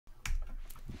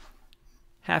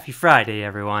Happy Friday,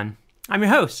 everyone. I'm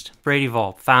your host, Brady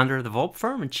Volpe, founder of the Volpe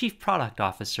Firm and Chief Product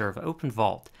Officer of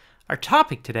OpenVault. Our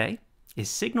topic today is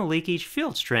Signal Leakage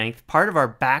Field Strength, part of our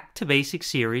Back to Basics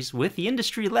series with the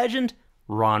industry legend,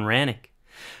 Ron Hranac.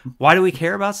 Why do we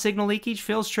care about signal leakage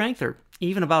field strength, or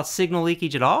even about signal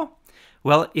leakage at all?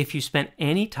 Well, if you spent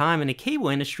any time in the cable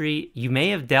industry, you may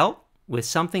have dealt with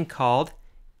something called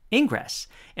ingress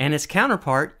and its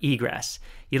counterpart, egress.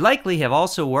 You likely have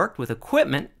also worked with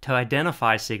equipment to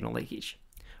identify signal leakage.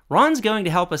 Ron's going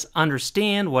to help us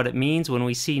understand what it means when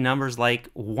we see numbers like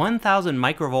 1,000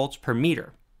 microvolts per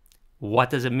meter. What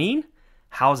does it mean?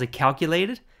 How is it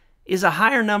calculated? Is a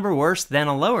higher number worse than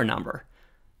a lower number?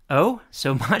 Oh,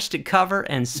 so much to cover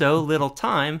and so little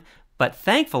time, but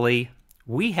thankfully,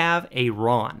 we have a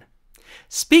Ron.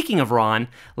 Speaking of Ron,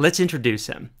 let's introduce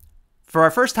him. For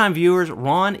our first-time viewers,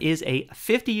 Ron is a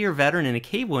 50-year veteran in the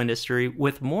cable industry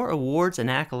with more awards and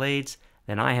accolades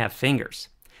than I have fingers.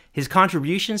 His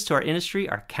contributions to our industry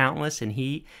are countless, and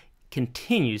he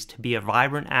continues to be a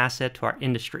vibrant asset to our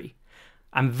industry.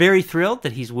 I'm very thrilled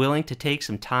that he's willing to take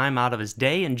some time out of his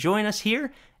day and join us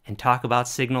here and talk about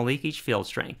signal leakage field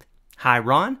strength. Hi,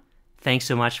 Ron. Thanks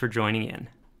so much for joining in.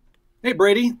 Hey,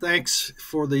 Brady. Thanks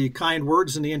for the kind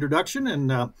words in the introduction,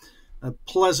 and a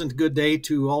pleasant good day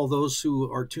to all those who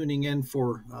are tuning in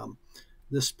for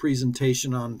this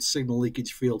presentation on signal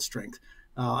leakage field strength.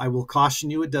 I will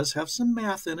caution you, it does have some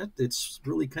math in it. It's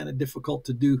really kind of difficult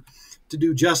to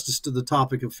do justice to the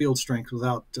topic of field strength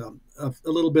without a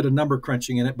little bit of number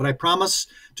crunching in it. But I promise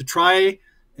to try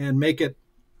and make it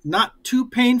not too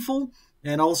painful,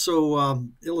 and also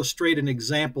illustrate an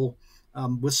example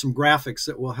with some graphics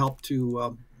that will help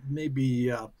to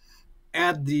maybe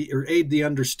aid the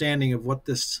understanding of what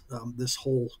this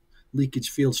whole leakage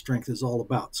field strength is all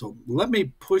about. So let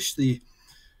me push the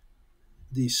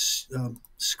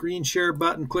screen share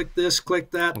button. Click this,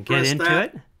 click that, we'll press get into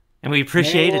that. it, and we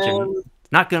appreciate it. It's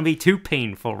not going to be too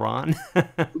painful, Ron.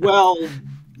 Well,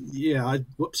 yeah.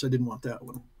 Whoops, I didn't want that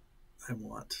one. I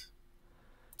want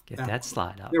get that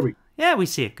slide up. There we go. Yeah, we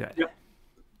see it good. Yep.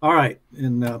 All right,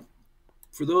 and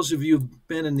for those of you who've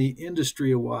been in the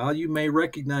industry a while, you may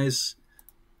recognize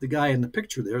the guy in the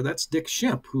picture there. That's Dick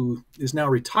Shimp, who is now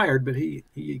retired, but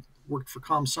he worked for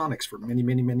ComSonics for many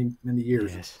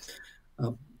years. Yes.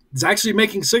 He's actually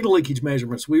making signal leakage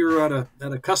measurements. We were at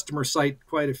a customer site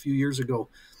quite a few years ago,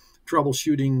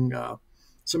 troubleshooting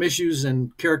some issues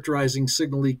and characterizing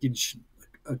signal leakage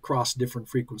across different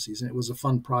frequencies, and it was a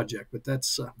fun project. But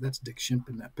that's Dick Shimp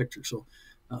in that picture, so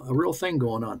a real thing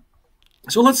going on.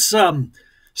 So let's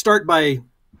start by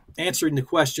answering the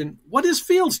question: what is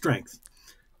field strength?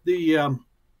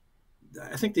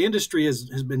 I think the industry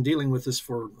has been dealing with this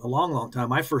for a long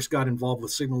time. I first got involved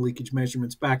with signal leakage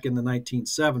measurements back in the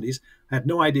 1970s. I had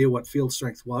no idea what field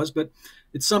strength was, but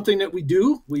it's something that we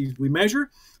do. We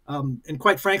measure, and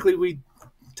quite frankly, we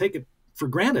take it for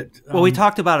granted. Well, we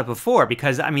talked about it before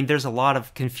because, I mean, there's a lot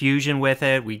of confusion with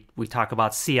it. We talk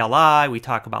about CLI, we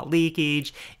talk about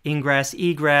leakage, ingress,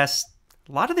 egress.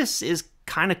 A lot of this is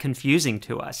kind of confusing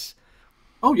to us.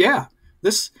 Oh, yeah.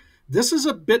 This is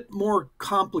a bit more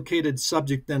complicated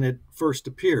subject than it first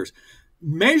appears.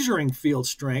 Measuring field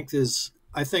strength is,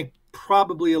 I think,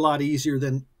 probably a lot easier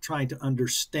than trying to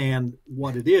understand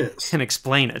what it is. And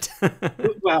explain it.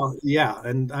 Well, yeah,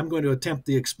 and I'm going to attempt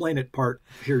the explain it part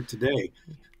here today.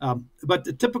 But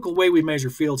the typical way we measure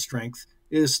field strength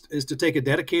is to take a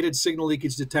dedicated signal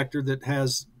leakage detector that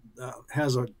has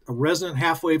a resonant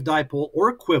half-wave dipole or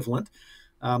equivalent.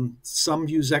 Some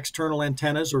use external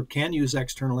antennas or can use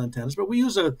external antennas, but we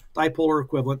use a dipolar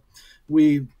equivalent.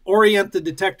 We orient the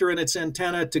detector and its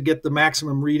antenna to get the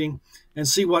maximum reading and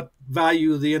see what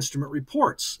value the instrument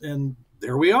reports. And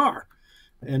there we are.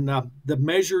 And the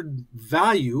measured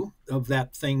value of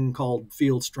that thing called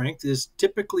field strength is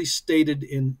typically stated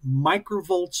in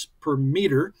microvolts per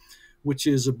meter, which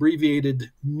is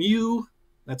abbreviated mu.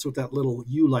 That's what that little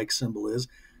U-like symbol is.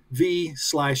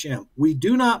 V/M. We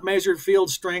do not measure field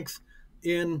strength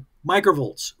in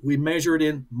microvolts. We measure it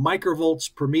in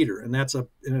microvolts per meter, and that's an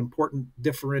important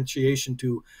differentiation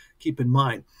to keep in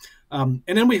mind. And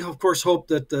then we, of course, hope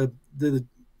that the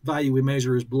value we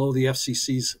measure is below the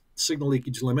FCC's signal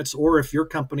leakage limits, or if your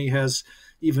company has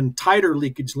even tighter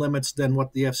leakage limits than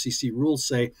what the FCC rules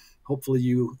say, hopefully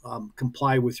you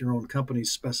comply with your own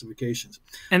company's specifications.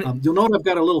 And you'll note I've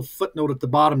got a little footnote at the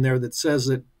bottom there that says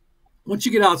that once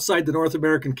you get outside the North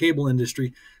American cable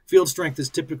industry, field strength is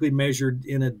typically measured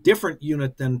in a different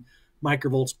unit than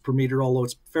microvolts per meter, although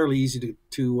it's fairly easy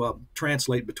to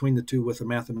translate between the two with a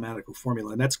mathematical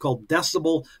formula. And that's called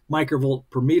decibel microvolt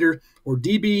per meter, or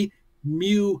dB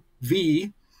mu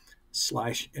V.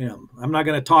 m. I'm not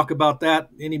going to talk about that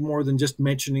any more than just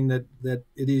mentioning that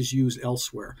it is used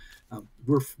elsewhere.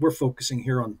 We're focusing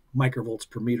here on microvolts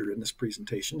per meter in this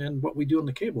presentation and what we do in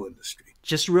the cable industry.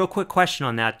 Just a real quick question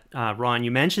on that, Ron.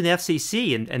 You mentioned the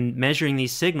FCC and measuring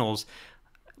these signals.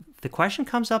 The question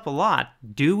comes up a lot.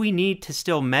 Do we need to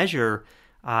still measure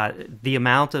the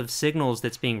amount of signals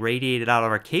that's being radiated out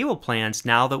of our cable plants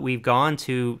now that we've gone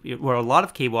to where a lot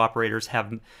of cable operators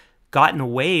have gotten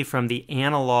away from the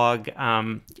analog,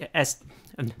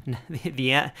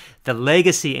 the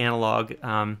legacy analog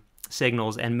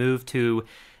signals and moved to,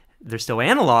 they're still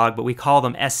analog, but we call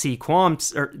them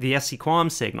SC-QAM, or the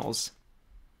SC-QAM signals?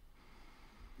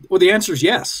 Well, the answer is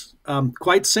yes.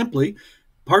 Quite simply,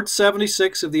 Part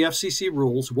 76 of the FCC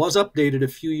rules was updated a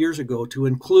few years ago to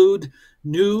include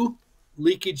new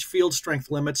leakage field strength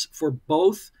limits for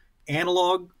both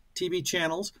analog TV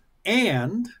channels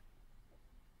and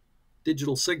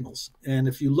digital signals. And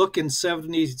if you look in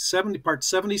Part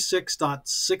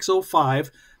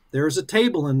 76.605, there is a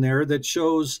table in there that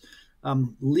shows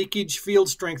leakage field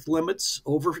strength limits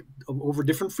over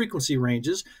different frequency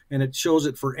ranges, and it shows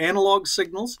it for analog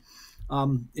signals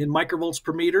in microvolts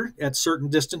per meter at certain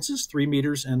distances, 3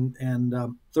 meters and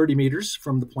 30 meters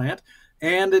from the plant,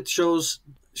 and it shows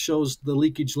the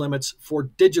leakage limits for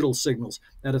digital signals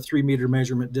at a 3-meter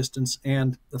measurement distance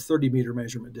and a 30-meter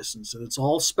measurement distance. And it's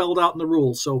all spelled out in the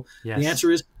rules. So yes. The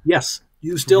answer is yes,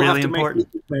 you still have to make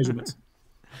leakage measurements.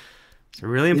 It's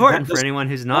really important for anyone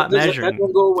who's not measuring. That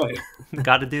won't go away.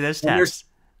 Got to do this test.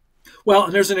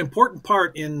 And there's an important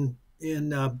part in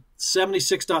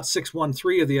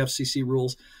 76.613 of the FCC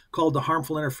rules called the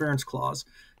harmful interference clause.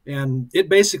 And it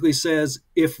basically says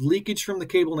if leakage from the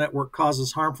cable network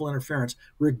causes harmful interference,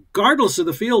 regardless of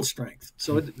the field strength.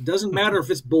 So it doesn't matter if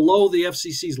it's below the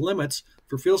FCC's limits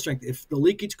for field strength. If the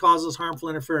leakage causes harmful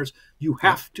interference, you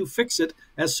have to fix it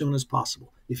as soon as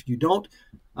possible. If you don't,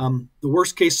 the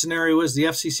worst case scenario is the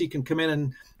FCC can come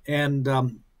in and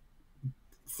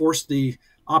force the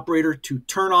operator to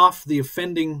turn off the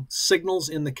offending signals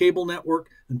in the cable network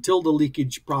until the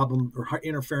leakage problem or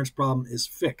interference problem is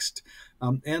fixed.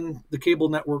 And the cable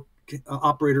network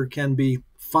operator can be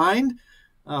fined,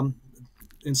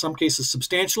 in some cases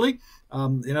substantially,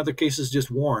 in other cases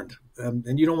just warned.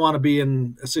 And you don't want to be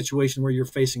in a situation where you're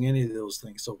facing any of those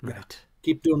things. So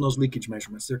keep doing those leakage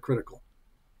measurements. They're critical.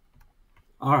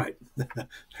 All right,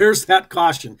 here's that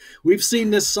caution. We've seen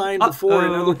this sign before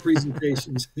in other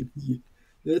presentations.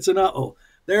 It's an uh-oh.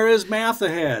 There is math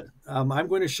ahead. I'm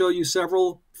going to show you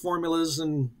several formulas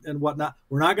and whatnot.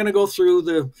 We're not going to go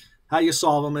through how you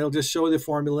solve them. It'll just show the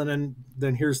formula, and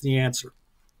then here's the answer.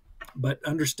 But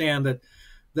understand that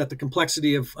the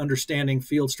complexity of understanding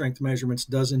field strength measurements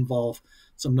does involve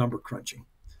some number crunching.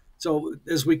 So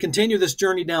as we continue this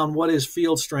journey down what is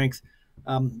field strength,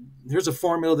 here's a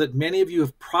formula that many of you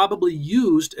have probably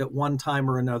used at one time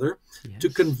or another to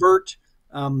convert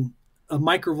a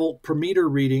microvolt per meter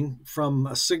reading from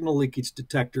a signal leakage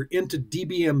detector into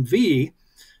dBmV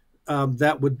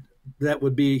that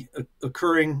would be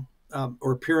occurring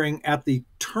or appearing at the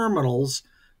terminals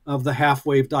of the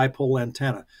half-wave dipole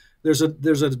antenna. There's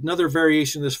another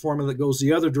variation of this formula that goes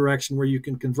the other direction where you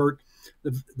can convert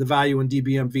the value in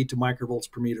dBmV to microvolts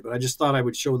per meter. But I just thought I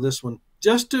would show this one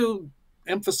just to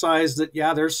emphasize that,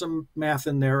 yeah, there's some math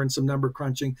in there and some number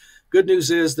crunching. Good news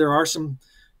is there are some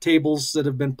tables that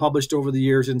have been published over the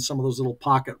years in some of those little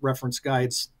pocket reference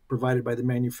guides provided by the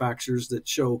manufacturers that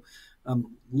show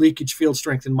leakage field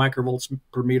strength in microvolts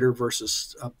per meter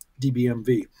versus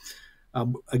dBmV.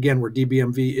 Again, where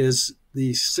dBmV is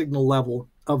the signal level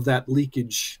of that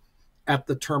leakage at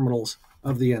the terminals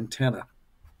of the antenna.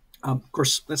 Of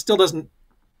course, that still doesn't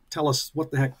tell us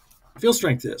what the heck field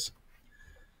strength is.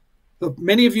 But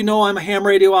many of you know I'm a ham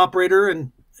radio operator,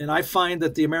 and I find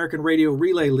that the American Radio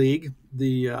Relay League,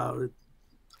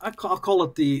 I'll call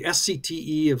it the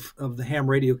SCTE of the ham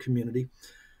radio community,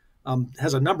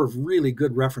 has a number of really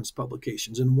good reference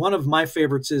publications. And one of my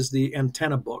favorites is the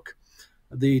Antenna book.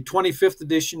 The 25th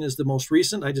edition is the most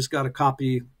recent. I just got a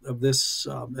copy of this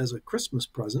as a Christmas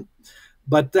present.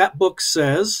 But that book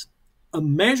says, a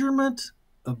measurement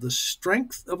of the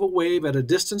strength of a wave at a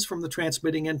distance from the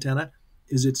transmitting antenna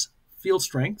is its field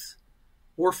strength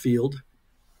or field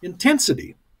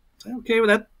intensity. Okay, well,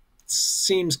 that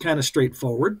seems kind of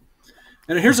straightforward.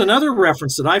 And here's another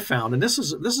reference that I found, and this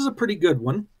is a pretty good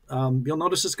one. You'll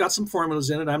notice it's got some formulas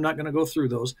in it. I'm not going to go through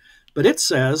those. But it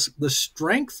says the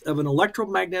strength of an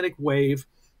electromagnetic wave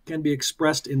can be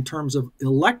expressed in terms of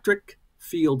electric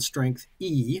field strength,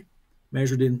 E,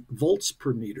 measured in volts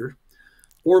per meter,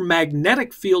 or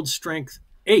magnetic field strength,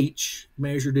 H,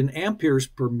 measured in amperes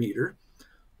per meter,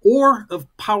 or of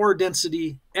power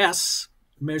density S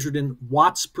measured in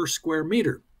watts per square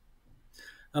meter.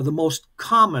 The most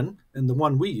common, and the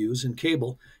one we use in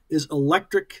cable, is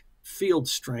electric field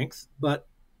strength, but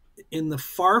in the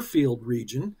far field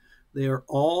region, they are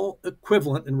all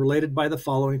equivalent and related by the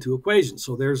following two equations.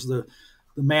 So there's the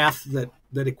math that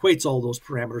equates all those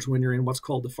parameters when you're in what's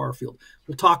called the far field.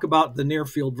 We'll talk about the near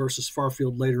field versus far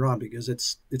field later on, because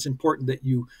it's important that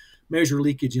you measure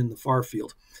leakage in the far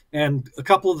field. And a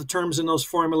couple of the terms in those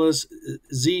formulas,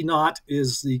 Z naught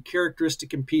is the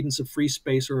characteristic impedance of free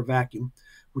space or a vacuum,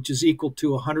 which is equal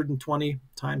to 120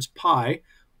 times pi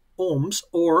ohms,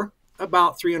 or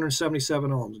about 377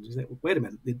 ohms. And you say, well, wait a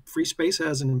minute, free space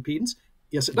has an impedance?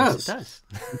 Yes, it does. Yes,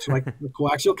 it does. It's like the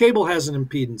coaxial cable has an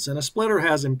impedance, and a splitter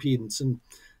has impedance,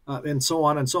 and so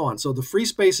on and so on. So the free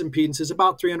space impedance is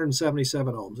about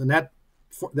 377 ohms, and that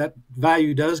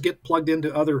value does get plugged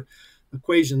into other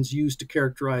equations used to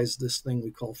characterize this thing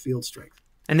we call field strength.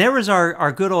 And there was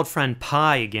our good old friend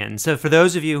pi again. So for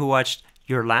those of you who watched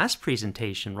your last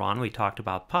presentation, Ron, we talked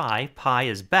about pi. Pi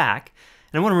is back.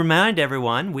 And I want to remind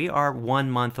everyone, we are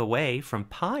 1 month away from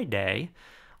Pi Day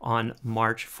on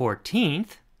March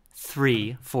 14th,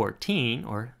 314,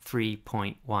 or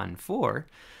 3.14.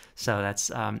 So that's,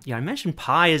 I mentioned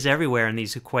pi is everywhere in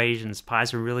these equations. Pi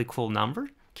is a really cool number.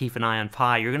 Keep an eye on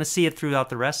pi. You're going to see it throughout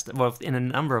the rest, well, in a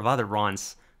number of other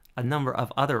Ron's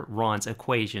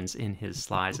equations in his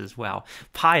slides as well.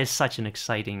 Pi is such an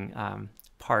exciting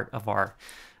part of our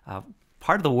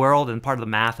part of the world and part of the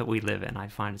math that we live in. I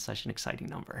find it such an exciting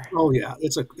number. Oh yeah,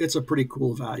 it's a pretty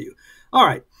cool value. All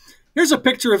right, here's a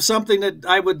picture of something that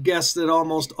I would guess that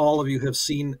almost all of you have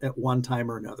seen at one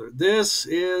time or another. This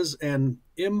is an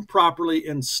improperly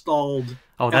installed.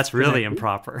 Oh, that's really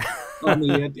improper. On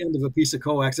the end of a piece of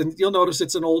coax, and you'll notice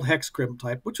it's an old hex crimp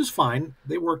type, which is fine.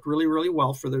 They worked really, really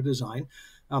well for their design.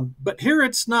 But here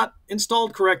it's not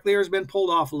installed correctly, or has been pulled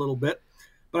off a little bit.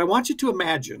 But I want you to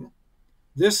imagine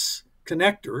this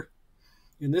connector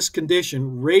in this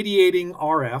condition radiating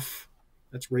RF,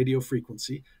 that's radio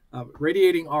frequency,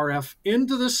 radiating RF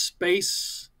into the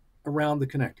space around the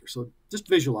connector. So just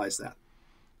visualize that.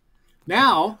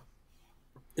 Now,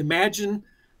 imagine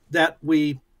that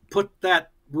we put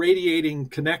that radiating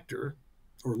connector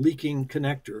or leaking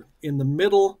connector in the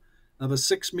middle of a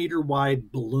 6-meter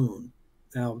wide balloon.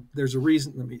 Now, there's a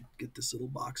reason. Let me get this little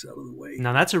box out of the way.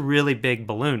 Now, that's a really big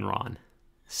balloon, Ron.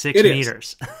 6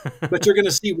 meters. But you're going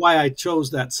to see why I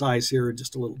chose that size here in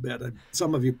just a little bit.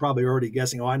 Some of you probably already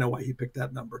guessing, oh, I know why he picked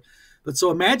that number. But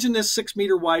so imagine this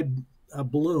 6-meter wide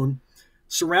balloon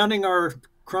surrounding our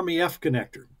crummy F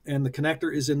connector. And the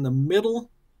connector is in the middle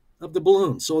of the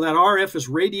balloon. So that RF is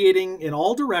radiating in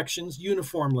all directions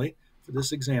uniformly, for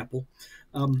this example,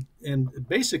 and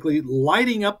basically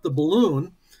lighting up the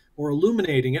balloon or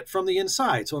illuminating it from the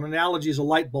inside. So an analogy is a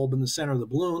light bulb in the center of the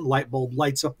balloon. Light bulb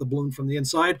lights up the balloon from the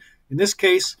inside. In this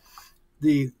case,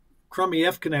 the crummy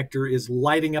F connector is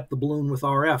lighting up the balloon with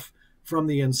RF from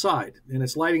the inside, and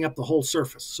it's lighting up the whole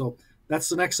surface. So that's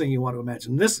the next thing you want to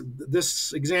imagine.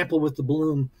 This example with the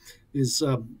balloon is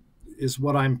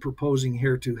what I'm proposing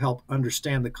here to help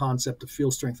understand the concept of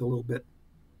field strength a little bit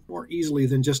more easily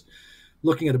than just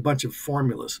looking at a bunch of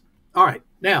formulas. All right,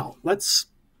 now let's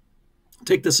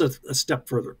take this a step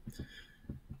further.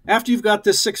 After you've got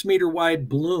this 6-meter wide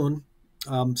balloon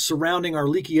surrounding our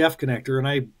leaky F connector, and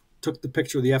I took the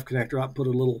picture of the F connector out and put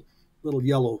a little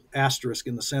yellow asterisk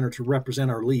in the center to represent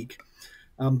our leak.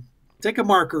 Take a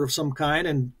marker of some kind,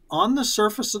 and on the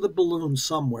surface of the balloon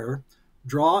somewhere,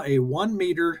 draw a 1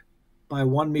 meter by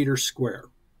 1 meter square.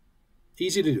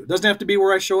 Easy to do. It doesn't have to be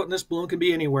where I show it in this balloon. It can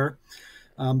be anywhere,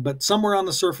 but somewhere on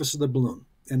the surface of the balloon.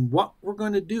 And what we're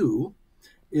going to do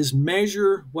is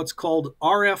measure what's called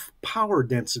RF power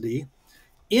density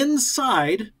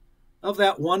inside of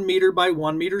that 1 meter by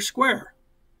 1 meter square.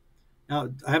 Now,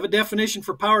 I have a definition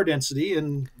for power density,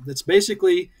 and that's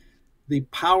basically the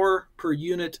power per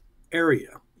unit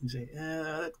area. You say,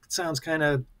 that sounds kind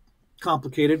of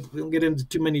complicated. We don't get into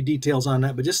too many details on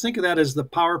that, but just think of that as the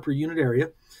power per unit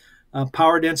area.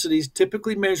 Power density is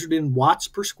typically measured in watts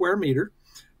per square meter.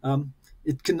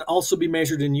 It can also be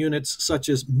measured in units such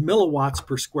as milliwatts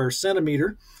per square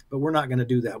centimeter, but we're not going to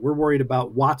do that. We're worried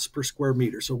about watts per square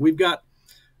meter. So we've got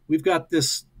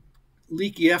this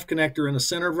leaky F connector in the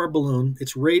center of our balloon.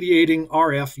 It's radiating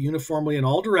RF uniformly in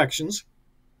all directions.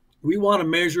 We want to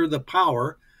measure the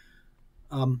power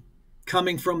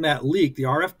coming from that leak, the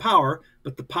RF power,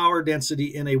 but the power density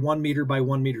in a 1 meter by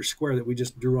 1 meter square that we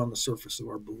just drew on the surface of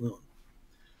our balloon.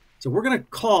 So we're going to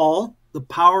call the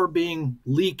power being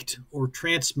leaked or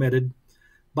transmitted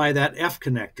by that F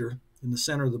connector in the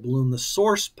center of the balloon the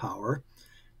source power,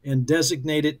 and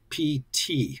designate it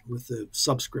PT with the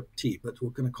subscript T, but we're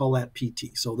going to call that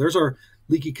PT. So there's our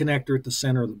leaky connector at the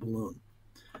center of the balloon.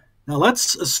 Now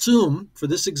let's assume for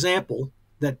this example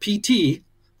that PT,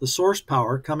 the source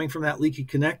power coming from that leaky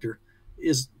connector,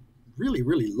 is really,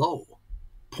 really low.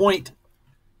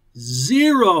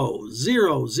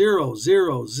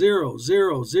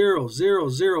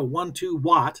 0.00000000012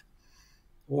 watt,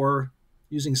 or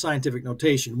using scientific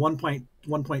notation,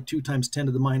 1.2 times 10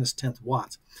 to the minus 10th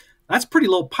watts. That's pretty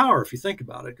low power if you think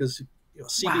about it, because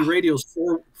CB radio is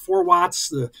 4 watts.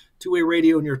 The two-way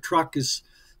radio in your truck is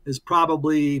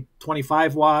probably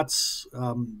 25 watts.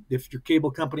 If your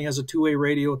cable company has a two-way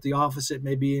radio at the office, it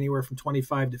may be anywhere from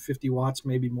 25 to 50 watts,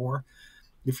 maybe more.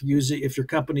 If your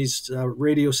company's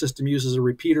radio system uses a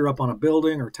repeater up on a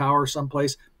building or tower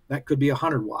someplace, that could be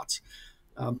 100 watts.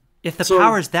 If the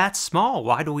power is that small,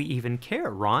 why do we even care,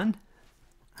 Ron?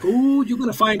 Oh, you're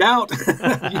going to find out.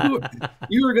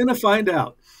 you are going to find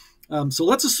out. So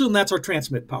let's assume that's our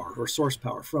transmit power or source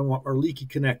power from our leaky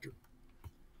connector.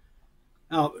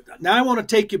 Now I want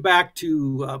to take you back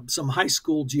to some high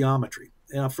school geometry.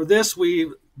 For this,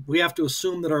 we have to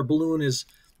assume that our balloon is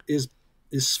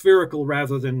spherical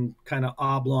rather than kind of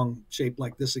oblong shaped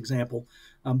like this example.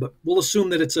 But we'll assume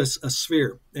that it's a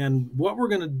sphere. And what we're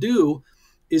going to do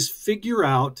is figure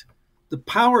out the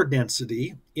power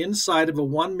density inside of a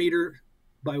 1 meter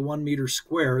by 1 meter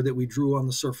square that we drew on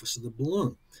the surface of the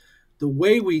balloon. The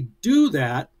way we do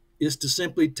that is to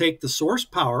simply take the source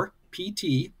power,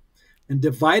 PT, and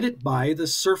divide it by the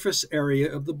surface area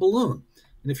of the balloon.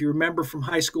 And if you remember from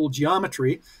high school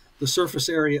geometry, the surface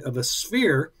area of a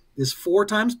sphere is 4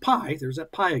 times pi, there's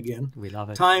that pi again, we love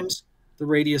it, times the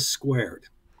radius squared.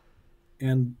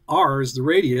 And r is the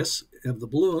radius of the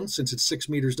balloon. Since it's 6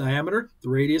 meters diameter, the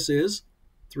radius is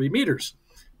 3 meters.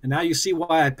 And now you see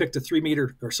why I picked a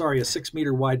 6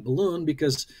 meter wide balloon,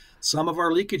 because some of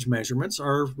our leakage measurements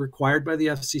are required by the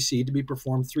FCC to be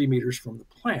performed 3 meters from the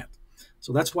plant.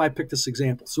 So that's why I picked this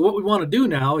example. So what we want to do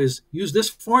now is use this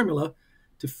formula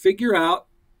to figure out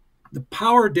the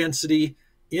power density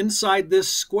inside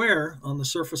this square on the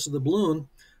surface of the balloon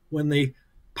when the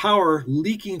power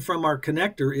leaking from our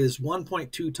connector is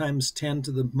 1.2 times 10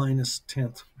 to the minus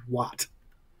 10th watt.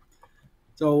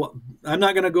 So I'm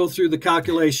not going to go through the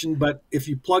calculation, but if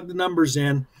you plug the numbers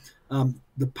in,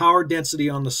 the power density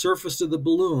on the surface of the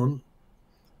balloon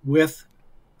with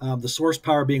the source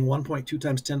power being 1.2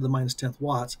 times 10 to the minus 10th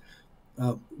watts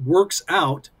works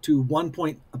out to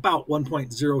about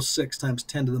 1.06 times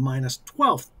 10 to the minus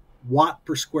 12th watt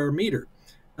per square meter.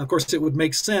 Now, of course, it would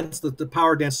make sense that the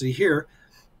power density here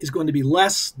is going to be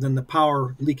less than the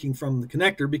power leaking from the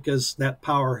connector, because that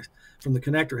power from the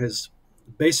connector has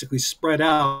basically spread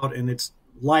out and it's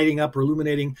lighting up or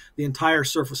illuminating the entire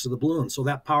surface of the balloon. So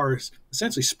that power is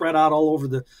essentially spread out all over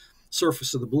the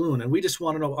surface of the balloon. And we just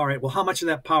want to know, all right, well, how much of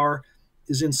that power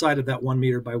is inside of that 1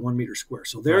 meter by 1 meter square?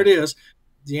 So there it is,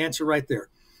 the answer right there,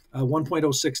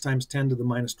 1.06 times 10 to the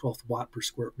minus 12th watt per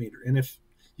square meter. And if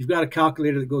you've got a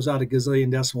calculator that goes out a gazillion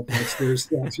decimal points, there's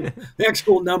the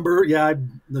actual number. Yeah,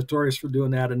 I'm notorious for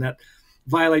doing that, and that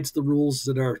violates the rules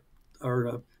that our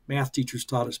math teachers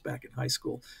taught us back in high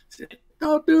school.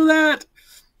 Don't do that.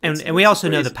 And we also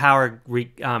know the power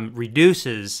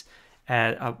reduces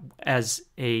as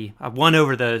a 1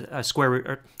 over the square root,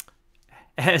 or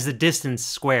as the distance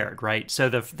squared, right?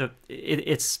 So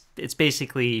it's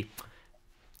basically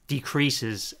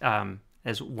decreases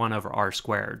as 1 over r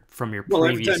squared from your previous equation. Well,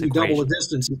 every time you double the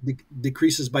distance, it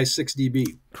decreases by 6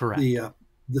 dB. Correct.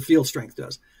 The field strength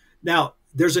does. Now,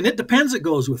 there's an it depends that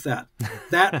goes with that.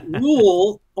 That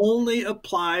rule only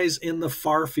applies in the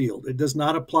far field. It does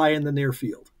not apply in the near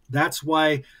field. That's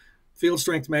why field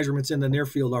strength measurements in the near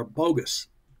field are bogus.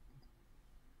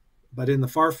 But in the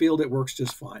far field, it works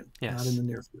just fine, not in the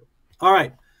near field. All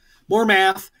right, more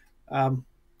math.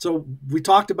 So we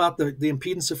talked about the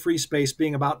impedance of free space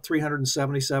being about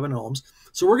 377 ohms.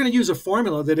 So we're going to use a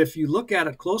formula that if you look at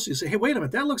it closely, you say, hey, wait a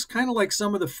minute, that looks kind of like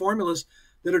some of the formulas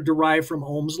that are derived from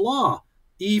Ohm's law.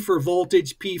 E for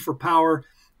voltage, P for power,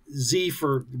 Z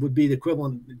would be the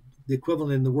equivalent. The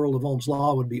equivalent in the world of Ohm's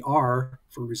law would be R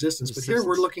for resistance. But here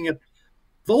we're looking at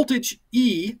voltage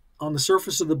E on the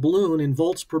surface of the balloon in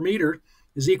volts per meter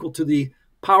is equal to the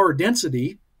power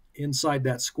density inside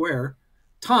that square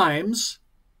times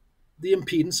the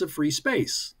impedance of free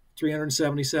space,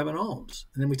 377 ohms.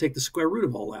 And then we take the square root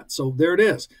of all that. So there it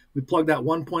is. We plug that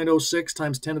 1.06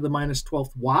 times 10 to the minus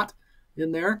 12th watt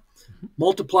in there,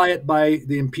 multiply it by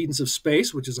the impedance of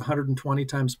space, which is 120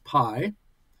 times pi,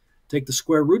 take the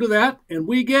square root of that, and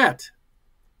we get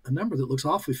a number that looks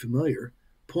awfully familiar,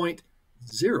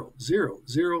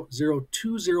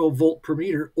 0.00020 volt per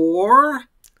meter, or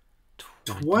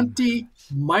 20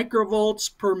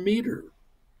 microvolts per meter.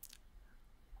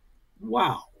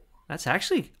 Wow. That's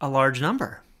actually a large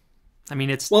number. I mean,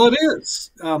 it's... Well, it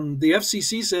is. The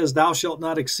FCC says thou shalt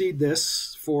not exceed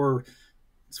this for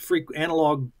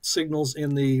analog signals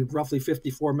in the roughly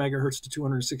 54 megahertz to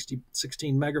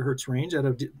 216 megahertz range at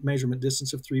a measurement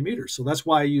distance of 3 meters. So that's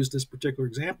why I used this particular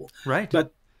example. Right.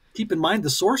 But keep in mind the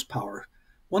source power,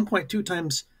 1.2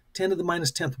 times 10 to the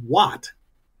minus 10th watt,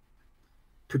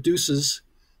 produces,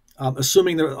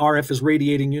 assuming the RF is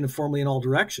radiating uniformly in all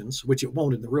directions, which it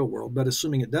won't in the real world, but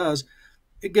assuming it does,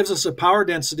 it gives us a power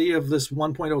density of this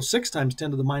 1.06 times 10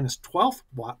 to the minus 12th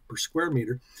watt per square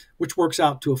meter, which works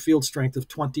out to a field strength of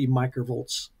 20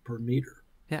 microvolts per meter.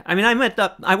 Yeah, I mean,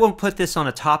 I won't put this on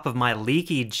the top of my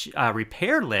leakage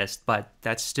repair list, but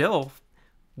that's still,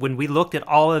 when we looked at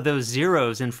all of those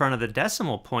zeros in front of the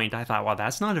decimal point, I thought, well,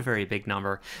 that's not a very big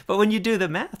number. But when you do the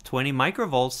math, 20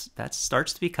 microvolts, that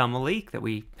starts to become a leak that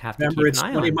we have to keep an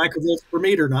eye on. Remember, it's 20 microvolts per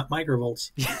meter, not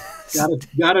microvolts.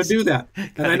 Gotta do that.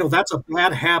 And I know that's a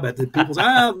bad habit that people say,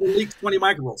 the leak's 20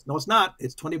 microvolts. No, it's not.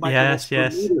 It's 20 microvolts per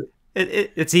meter.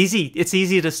 It's easy. It's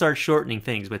easy to start shortening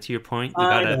things, but to your point, we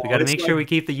gotta make sure we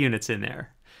keep the units in there.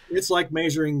 It's like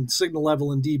measuring signal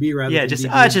level in dB rather than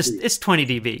dB. It's 20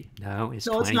 dB. No, it's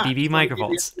 20 dB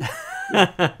microvolts.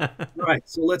 Right.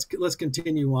 So let's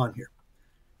continue on here.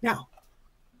 Now,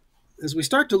 as we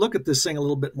start to look at this thing a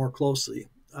little bit more closely,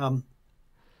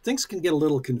 things can get a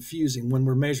little confusing when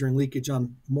we're measuring leakage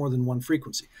on more than one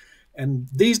frequency. And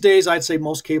these days, I'd say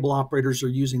most cable operators are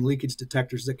using leakage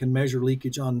detectors that can measure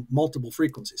leakage on multiple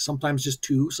frequencies, sometimes just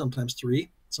 2, sometimes 3,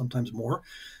 sometimes more.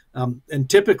 And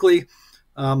typically,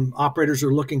 operators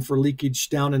are looking for leakage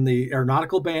down in the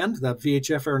aeronautical band, that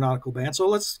VHF aeronautical band. So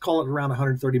let's call it around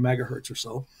 130 megahertz or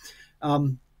so.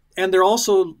 And they're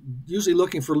also usually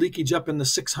looking for leakage up in the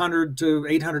 600 to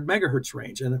 800 megahertz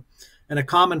range. And a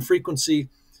common frequency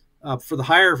for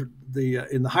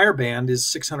in the higher band is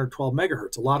 612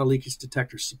 megahertz. A lot of leakage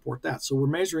detectors support that. So we're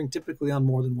measuring typically on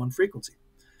more than one frequency.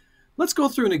 Let's go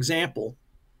through an example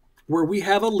where we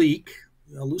have a leak,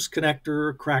 a loose connector,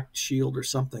 a cracked shield or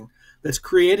something, that's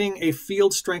creating a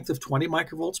field strength of 20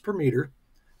 microvolts per meter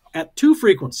at 2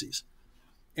 frequencies.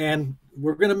 And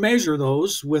we're going to measure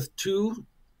those with 2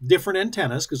 different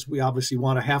antennas, because we obviously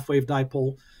want a half-wave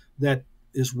dipole that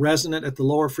is resonant at the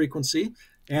lower frequency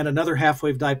and another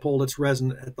half-wave dipole that's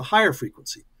resonant at the higher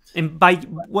frequency. And by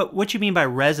what you mean by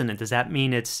resonant, does that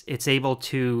mean it's able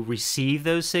to receive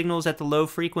those signals at the low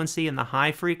frequency and the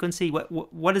high frequency? What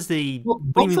do you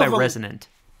mean by resonant?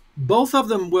 Both of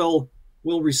them will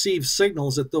receive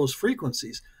signals at those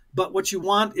frequencies, but what you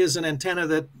want is an antenna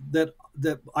that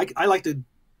I like to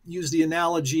use the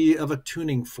analogy of a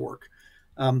tuning fork.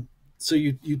 So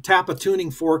you tap a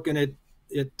tuning fork and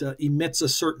it emits a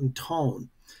certain tone,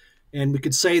 and we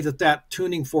could say that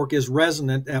tuning fork is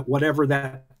resonant at whatever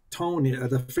that tone is,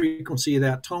 the frequency of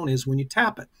that tone is when you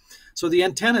tap it. So the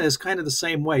antenna is kind of the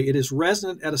same way. It is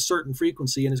resonant at a certain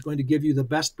frequency and is going to give you the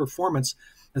best performance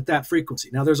at that frequency.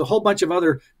 Now, there's a whole bunch of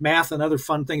other math and other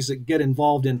fun things that get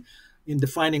involved in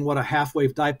defining what a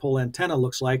half-wave dipole antenna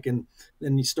looks like, and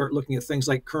then you start looking at things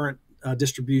like current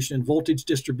distribution and voltage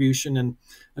distribution and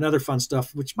other fun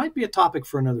stuff, which might be a topic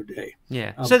for another day.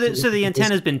 Yeah. So the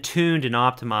antenna has been tuned and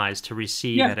optimized to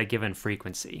receive at a given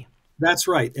frequency. That's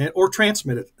right, or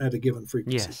transmit it at a given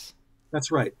frequency. Yes. That's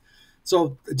right.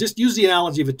 So just use the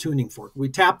analogy of a tuning fork. We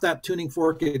tap that tuning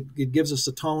fork, it gives us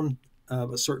a tone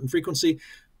of a certain frequency.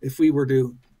 If we were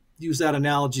to use that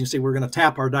analogy and say we're going to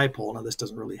tap our dipole, now this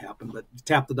doesn't really happen, but you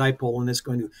tap the dipole and it's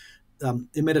going to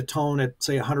emit a tone at,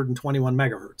 say, 121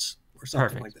 megahertz or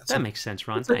something like that. That makes sense,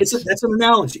 Ron. That's an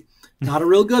analogy. Not a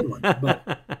real good one,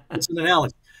 but it's an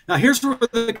analogy. Now, here's where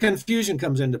the confusion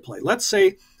comes into play. Let's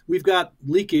say we've got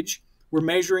leakage. We're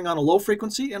measuring on a low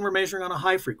frequency and we're measuring on a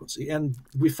high frequency. And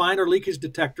we find our leakage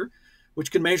detector,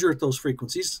 which can measure at those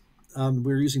frequencies.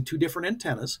 We're using 2 different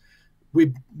antennas.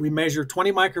 We measure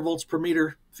 20 microvolts per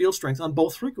meter field strength on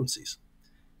both frequencies.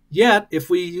 Yet, if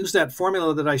we use that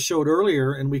formula that I showed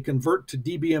earlier and we convert to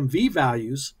dBmV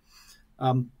values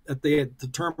at the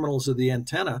terminals of the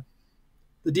antenna,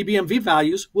 the dBmV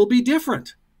values will be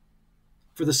different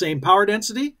for the same power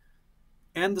density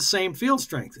and the same field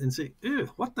strength, and say, ew,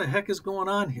 what the heck is going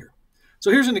on here?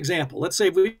 So here's an example. Let's say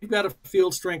we've got a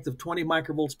field strength of 20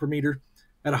 microvolts per meter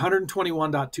at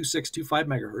 121.2625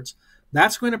 megahertz.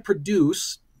 That's going to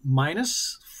produce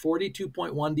minus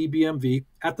 42.1 dBmV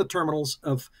at the terminals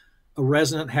of a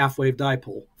resonant half-wave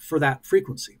dipole for that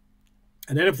frequency.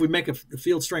 And then if we make a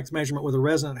field strength measurement with a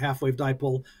resonant half-wave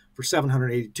dipole For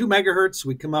 782 megahertz,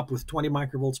 we come up with 20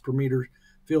 microvolts per meter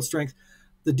field strength.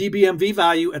 The dBMV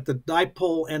value at the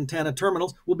dipole antenna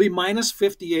terminals will be minus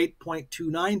 58.29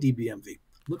 dBMV.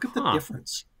 Look at the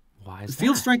difference. Why is the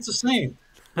field strength's the same,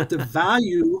 but the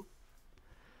value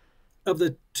of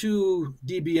the two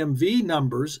dBMV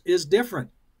numbers is different.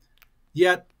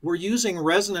 Yet we're using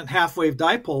resonant half-wave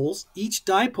dipoles. Each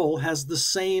dipole has the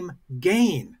same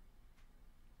gain.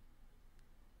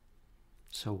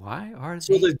 So why are they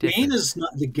so the different? gain is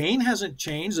not, the gain hasn't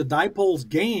changed. The dipole's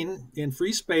gain in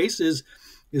free space is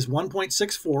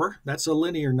 1.64. That's a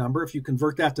linear number. If you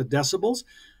convert that to decibels,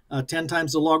 10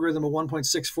 times the logarithm of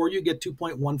 1.64, you get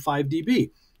 2.15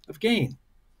 dB of gain.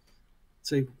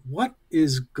 Say, what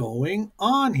is going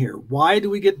on here? Why do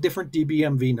we get different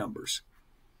dBMV numbers?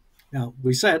 Now,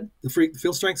 we said the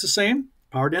field strength's the same,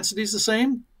 power density is the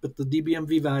same, but the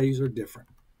dBMV values are different.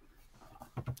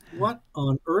 What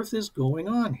on earth is going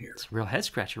on here? It's a real head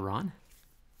scratcher, Ron.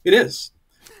 It is.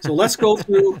 So let's go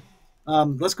through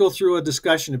a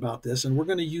discussion about this, and we're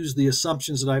going to use the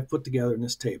assumptions that I've put together in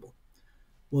this table.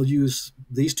 We'll use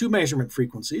these two measurement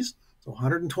frequencies, so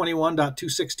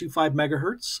 121.2625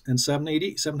 megahertz and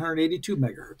 782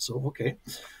 megahertz. So, okay,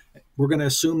 we're going to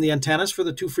assume the antennas for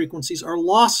the two frequencies are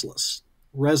lossless,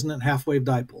 resonant half-wave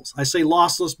dipoles. I say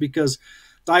lossless because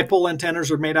dipole antennas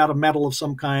are made out of metal of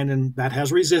some kind, and that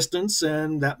has resistance,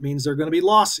 and that means they're going to be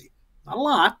lossy. Not a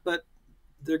lot, but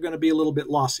they're going to be a little bit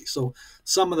lossy. So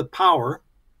some of the power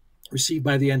received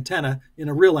by the antenna in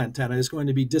a real antenna is going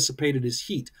to be dissipated as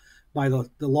heat by the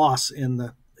loss in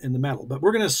the metal. But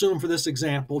we're going to assume for this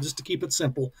example, just to keep it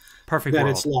simple, Perfect that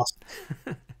world. it's lost.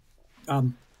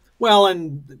 Well,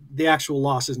 and the actual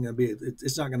loss isn't going to be,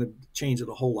 it's not going to change it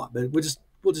a whole lot, but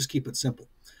we'll just keep it simple.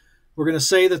 We're going to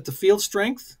say that the field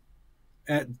strength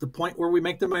at the point where we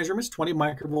make the measurements, 20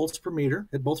 microvolts per meter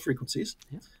at both frequencies.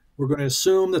 Yeah. We're going to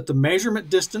assume that the measurement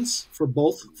distance for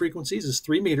both frequencies is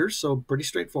 3 meters, so pretty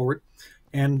straightforward.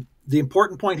 And the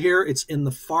important point here, it's in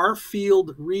the far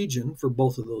field region for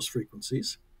both of those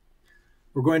frequencies.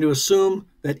 We're going to assume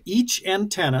that each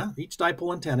antenna, each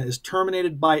dipole antenna, is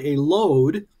terminated by a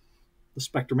load, the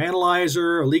spectrum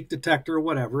analyzer, a leak detector,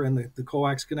 whatever, and the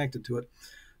coax connected to it,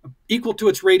 equal to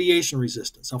its radiation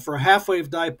resistance. Now, for a half-wave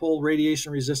dipole,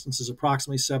 radiation resistance is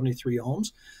approximately 73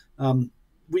 ohms.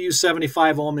 We use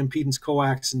 75 ohm impedance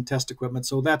coax and test equipment,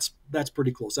 so that's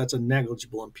pretty close. That's a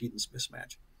negligible impedance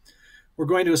mismatch. We're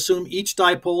going to assume each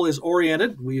dipole is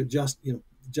oriented. We adjust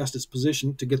its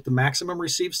position to get the maximum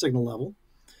received signal level.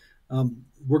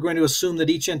 We're going to assume that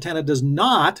each antenna does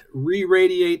not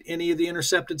re-radiate any of the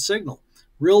intercepted signal.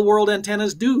 Real-world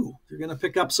antennas do. You're going to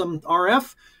pick up some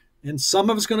RF, and some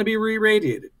of it's going to be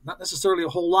re-radiated. Not necessarily a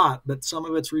whole lot, but some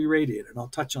of it's re-radiated. I'll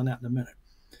touch on that in a minute.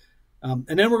 And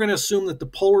then we're going to assume that the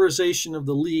polarization of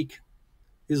the leak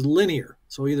is linear,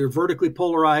 so either vertically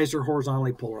polarized or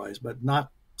horizontally polarized, but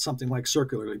not something like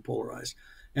circularly polarized.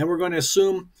 And we're going to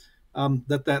assume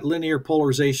that linear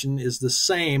polarization is the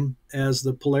same as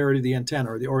the polarity of the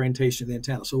antenna or the orientation of the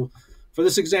antenna. So for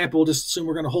this example, we'll just assume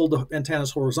we're going to hold the antennas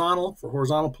horizontal. For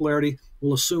horizontal polarity,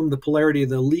 we'll assume the polarity of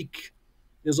the leak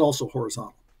is also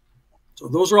horizontal. So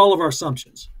those are all of our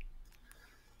assumptions.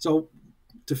 So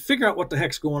to figure out what the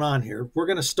heck's going on here, we're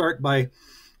going to start by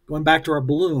going back to our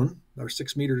balloon, our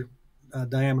 6-meter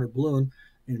diameter balloon.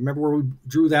 And remember where we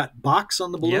drew that box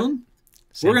on the balloon?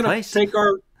 Yep. We're going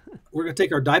to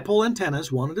take our dipole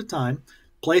antennas one at a time,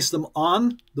 place them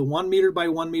on the 1 meter by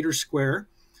 1 meter square,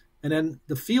 and then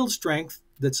the field strength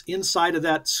that's inside of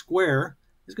that square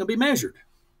is going to be measured.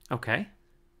 Okay.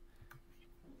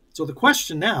 So the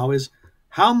question now is,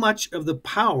 how much of the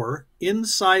power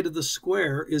inside of the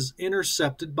square is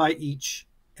intercepted by each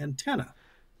antenna?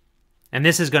 And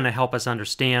this is going to help us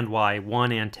understand why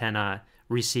one antenna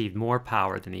received more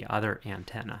power than the other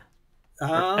antenna.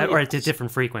 Or at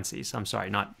different frequencies. I'm sorry,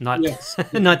 not yes.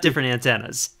 not different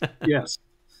antennas. Yes.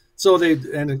 So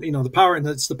the power, and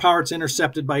it's the power that's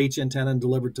intercepted by each antenna and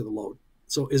delivered to the load.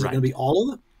 So is it going to be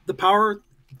all of the power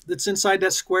that's inside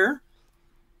that square?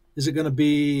 Is it going to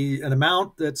be an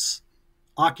amount that's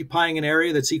occupying an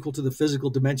area that's equal to the physical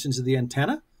dimensions of the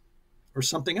antenna, or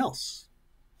something else?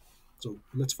 So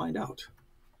let's find out.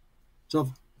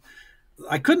 So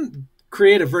I couldn't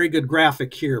create a very good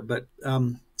graphic here, but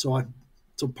so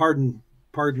pardon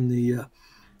the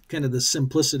kind of the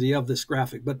simplicity of this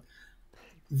graphic, but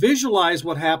visualize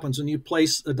what happens when you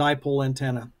place a dipole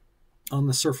antenna on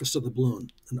the surface of the balloon.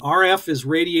 An RF is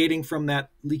radiating from that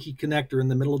leaky connector in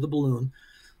the middle of the balloon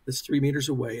that's 3 meters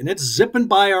away, and it's zipping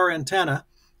by our antenna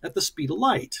at the speed of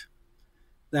light.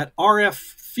 That RF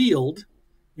field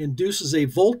induces a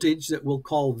voltage that we'll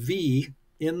call V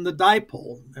in the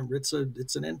dipole, remember it's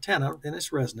an antenna and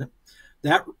it's resonant,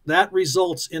 that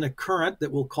results in a current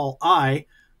that we'll call I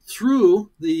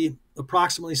through the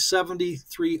approximately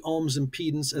 73 ohms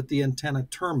impedance at the antenna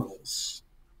terminals.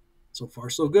 So far,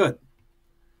 so good.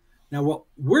 Now, what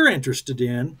we're interested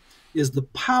in is the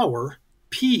power,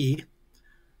 P,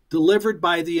 delivered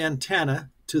by the antenna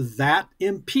to that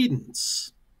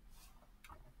impedance.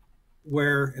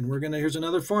 Here's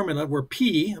another formula where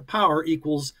P, power,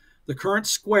 equals the current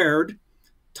squared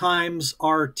times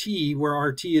RT, where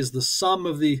RT is the sum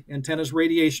of the antenna's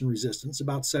radiation resistance,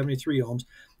 about 73 ohms,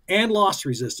 and loss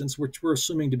resistance, which we're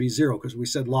assuming to be 0 because we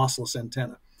said lossless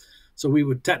antenna. So we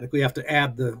would technically have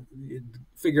to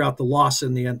figure out the loss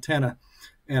in the antenna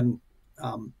and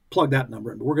plug that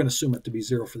number in. But we're going to assume it to be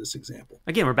 0 for this example.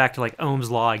 Again, we're back to like Ohm's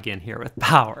law again here with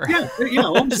power. Yeah,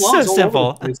 Ohm's law is so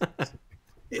simple.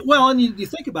 Well, and you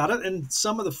think about it, and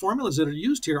some of the formulas that are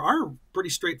used here are pretty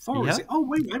straightforward. Yep. You say, oh,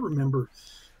 wait, I remember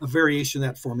a variation of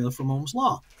that formula from Ohm's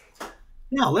law.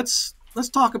 Now, let's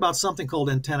talk about something called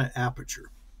antenna aperture.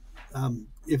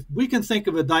 If we can think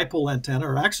of a dipole antenna,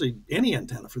 or actually any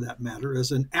antenna for that matter,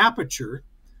 as an aperture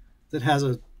that has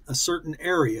a certain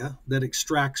area that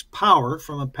extracts power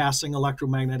from a passing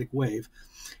electromagnetic wave,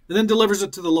 and then delivers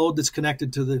it to the load that's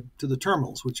connected to the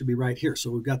terminals, which would be right here. So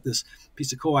we've got this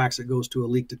piece of coax that goes to a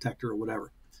leak detector or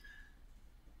whatever.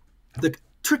 The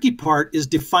tricky part is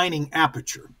defining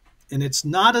aperture, and it's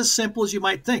not as simple as you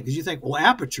might think. Because you think, well,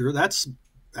 aperture, that's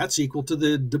equal to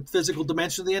the physical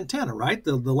dimension of the antenna, right?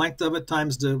 The length of it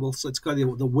times let's call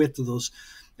it the width of those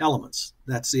elements.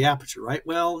 That's the aperture, right?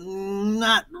 Well,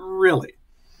 not really.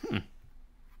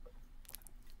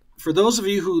 For those of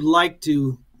you who like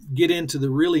to get into the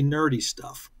really nerdy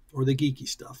stuff or the geeky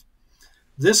stuff,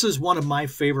 this is one of my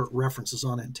favorite references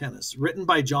on antennas, written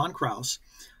by John Krause.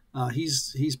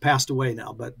 He's passed away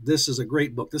now, but this is a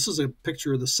great book. This is a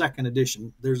picture of the second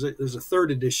edition. There's a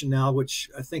third edition now, which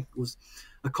I think was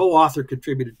a co-author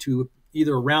contributed to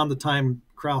either around the time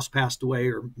Krause passed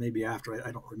away or maybe after.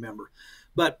 I don't remember.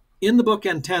 But in the book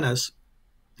Antennas,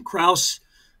 Krause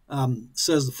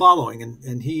says the following,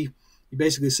 and he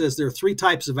basically says there are 3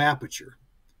 types of aperture.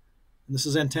 And this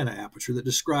is antenna aperture that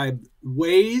describe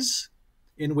ways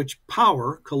in which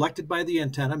power collected by the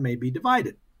antenna may be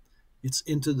divided. It's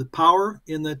into the power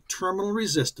in the terminal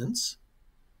resistance.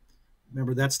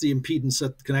 Remember, that's the impedance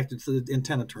that's connected to the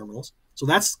antenna terminals. So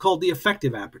that's called the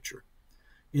effective aperture.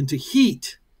 Into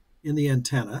heat in the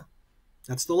antenna,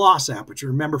 that's the loss aperture.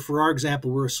 Remember, for our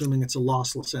example, we're assuming it's a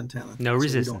lossless antenna. No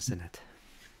resistance in it.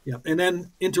 Yeah, and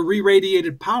then into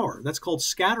re-radiated power, that's called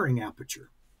scattering aperture.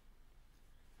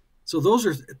 So those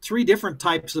are 3 different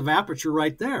types of aperture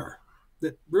right there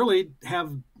that really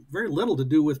have very little to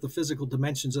do with the physical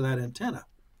dimensions of that antenna.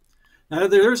 Now,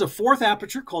 there's a 4th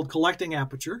aperture called collecting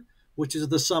aperture, which is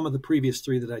the sum of the previous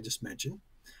 3 that I just mentioned.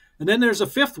 And then there's a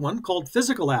 5th one called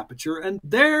physical aperture, and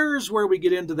there's where we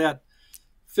get into that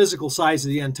physical size of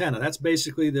the antenna. That's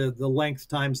basically the length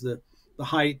times the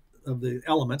height of the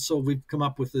element. So we've come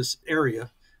up with this area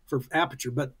for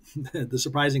aperture. But the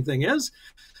surprising thing is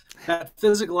that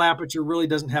physical aperture really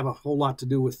doesn't have a whole lot to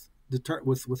do with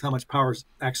how much power is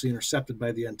actually intercepted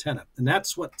by the antenna. And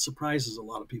that's what surprises a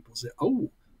lot of people. Say, oh,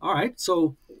 all right,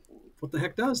 so what the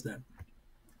heck does then?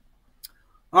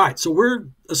 All right, so we're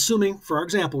assuming, for our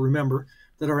example, remember,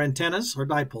 that our antennas, our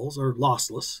dipoles, are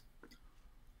lossless.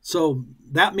 So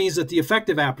that means that the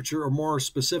effective aperture, or more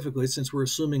specifically, since we're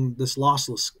assuming this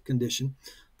lossless condition,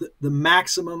 the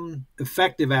maximum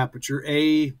effective aperture,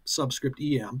 A subscript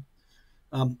EM,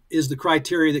 is the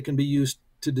criteria that can be used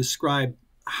to describe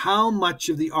how much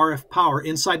of the RF power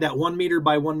inside that 1 meter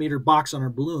by 1 meter box on our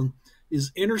balloon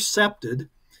is intercepted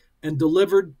and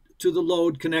delivered to the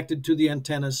load connected to the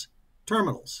antenna's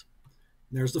terminals.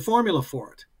 There's the formula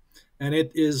for it. And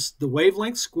it is the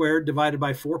wavelength squared divided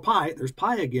by 4 pi, there's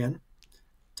pi again,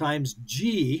 times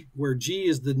G, where G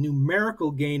is the numerical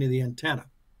gain of the antenna.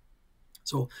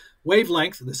 So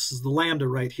wavelength, this is the lambda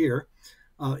right here,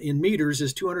 in meters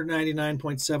is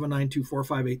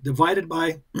 299.792458 divided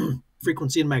by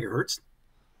frequency in megahertz.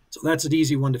 So that's an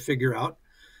easy one to figure out.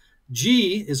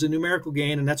 G is a numerical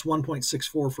gain, and that's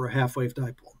 1.64 for a half-wave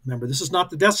dipole. Remember, this is not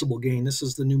the decibel gain, this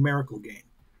is the numerical gain.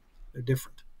 They're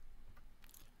different.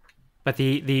 But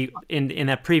in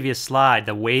that previous slide,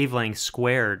 the wavelength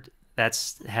squared,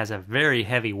 has a very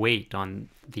heavy weight on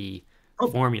the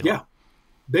formula. Yeah,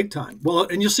 big time. Well,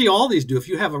 and you'll see all these do. If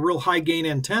you have a real high gain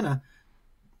antenna,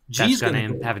 G's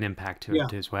going to have an impact to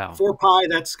it as well. 4 pi,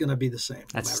 that's going to be the same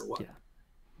no matter what. Yeah.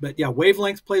 But yeah,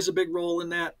 wavelength plays a big role in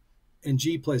that, and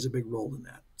G plays a big role in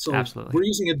that. So absolutely, we're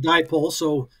using a dipole,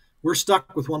 so We're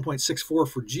stuck with 1.64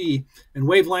 for G, and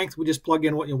wavelength, we just plug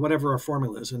in whatever our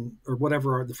formula is, or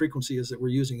whatever the frequency is that we're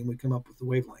using, and we come up with the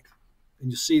wavelength. And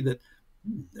you see that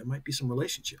there might be some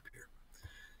relationship here.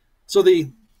 So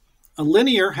a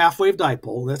linear half-wave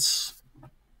dipole, that's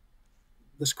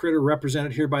this critter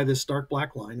represented here by this dark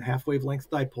black line, half-wavelength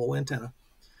dipole antenna,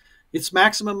 its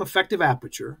maximum effective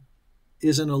aperture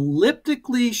is an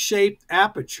elliptically shaped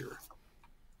aperture.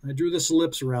 I drew this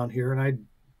ellipse around here, and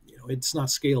it's not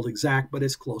scaled exact, but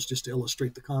it's close just to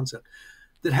illustrate the concept,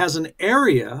 that has an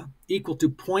area equal to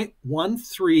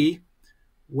 0.13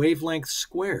 wavelength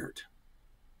squared,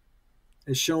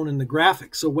 as shown in the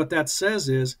graphic. So what that says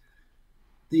is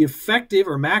the effective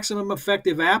or maximum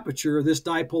effective aperture of this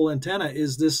dipole antenna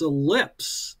is this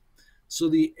ellipse. So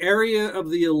the area of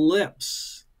the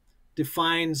ellipse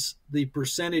defines the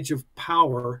percentage of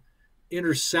power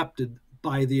intercepted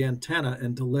by the antenna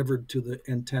and delivered to the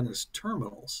antenna's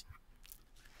terminals.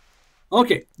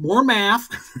 Okay, more math.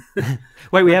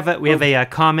 Wait, we have a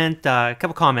comment, a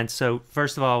couple comments. So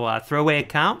first of all, throwaway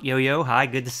account, yo, hi,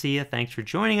 good to see you. Thanks for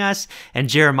joining us. And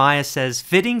Jeremiah says,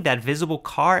 fitting that visible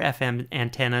car FM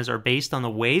antennas are based on the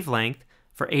wavelength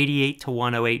for 88 to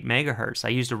 108 megahertz. I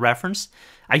used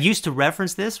to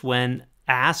reference this when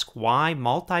asked why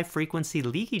multi-frequency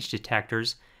leakage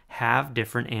detectors have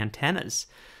different antennas.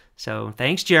 So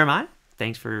thanks, Jeremiah.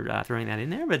 Thanks for throwing that in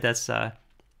there. But that's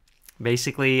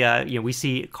basically, we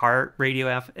see car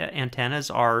radio antennas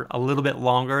are a little bit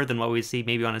longer than what we see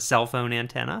maybe on a cell phone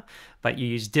antenna, but you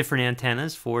use different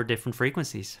antennas for different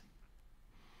frequencies.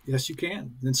 Yes, you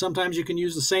can. And sometimes you can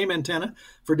use the same antenna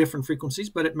for different frequencies,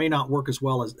 but it may not work as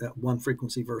well as that one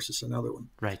frequency versus another one.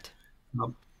 Right.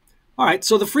 All right,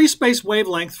 so the free space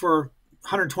wavelength for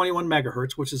 121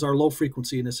 megahertz, which is our low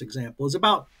frequency in this example, is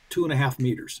about 2.5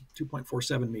 meters,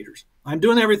 2.47 meters. I'm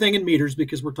doing everything in meters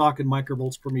because we're talking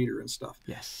microvolts per meter and stuff.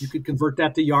 Yes. You could convert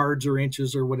that to yards or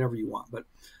inches or whatever you want, but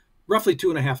roughly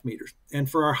 2.5 meters. And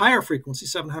for our higher frequency,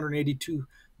 782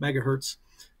 megahertz,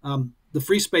 the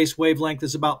free space wavelength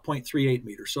is about 0.38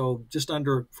 meters, so just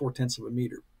under 0.4 of a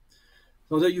meter.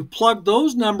 So that you plug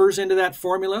those numbers into that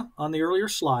formula on the earlier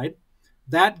slide,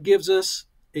 that gives us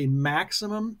a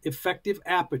maximum effective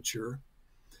aperture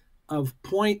of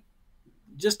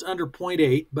just under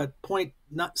 0.8, but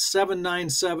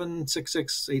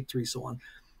 0.7976683, so on,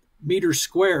 meters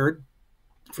squared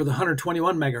for the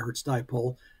 121 megahertz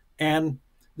dipole, and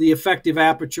the effective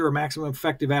aperture or maximum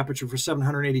effective aperture for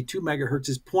 782 megahertz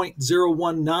is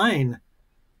 0.019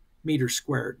 meters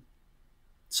squared.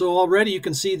 So already you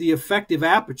can see the effective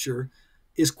aperture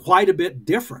is quite a bit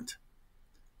different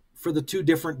for the two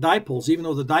different dipoles. Even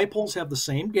though the dipoles have the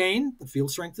same gain, the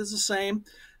field strength is the same,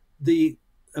 the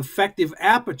effective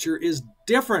aperture is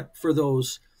different for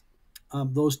those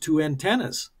two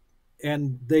antennas.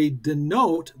 And they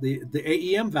denote, the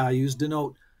AEM values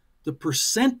denote the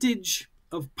percentage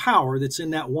of power that's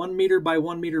in that 1 meter by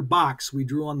 1 meter box we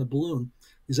drew on the balloon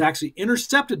is actually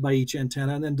intercepted by each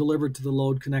antenna and then delivered to the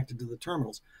load connected to the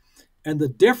terminals. And the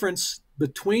difference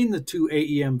between the two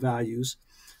AEM values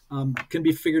can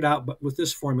be figured out with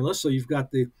this formula. So you've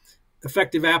got the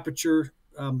effective aperture,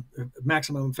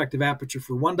 maximum effective aperture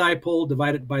for one dipole,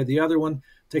 divide it by the other one,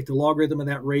 take the logarithm of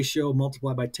that ratio,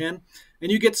 multiply by 10,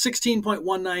 and you get 16.19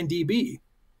 dB.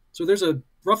 So there's a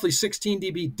roughly 16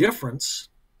 dB difference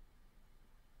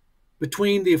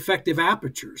between the effective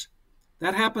apertures.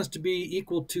 That happens to be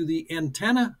equal to the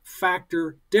antenna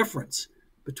factor difference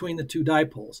between the two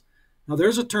dipoles. Now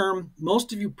there's a term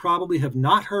most of you probably have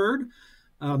not heard.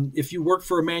 If you work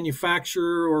for a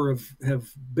manufacturer or have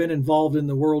been involved in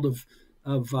the world of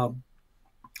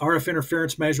RF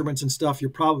interference measurements and stuff, you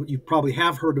probably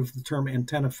have heard of the term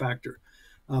antenna factor.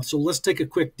 So let's take a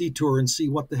quick detour and see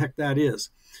what the heck that is.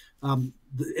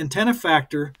 The antenna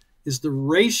factor is the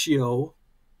ratio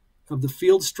of the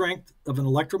field strength of an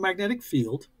electromagnetic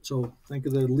field. So think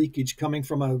of the leakage coming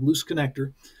from a loose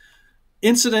connector,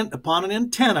 incident upon an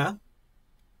antenna,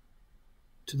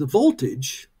 to the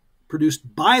voltage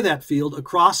produced by that field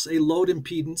across a load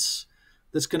impedance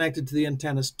that's connected to the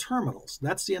antenna's terminals.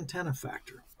 That's the antenna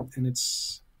factor. And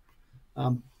it's,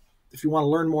 if you want to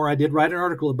learn more, I did write an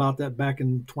article about that back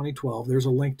in 2012. There's a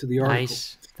link to the article.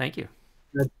 Nice. Thank you.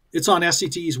 It's on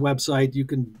SCTE's website. You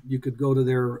could go to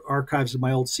their archives of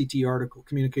my old CT article,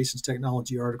 communications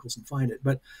technology articles, and find it.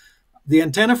 But the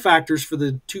antenna factors for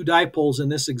the two dipoles in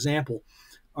this example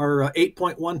are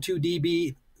 8.12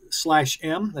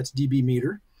 dB/m, that's dB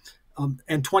meter,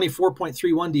 and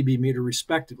 24.31 dB meter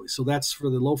respectively. So that's for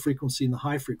the low frequency and the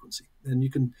high frequency. And you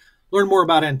can learn more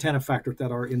about antenna factor that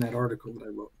are in that article that I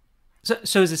wrote.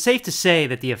 So is it safe to say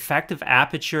that the effective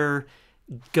aperture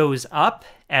goes up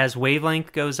as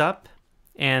wavelength goes up,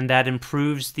 and that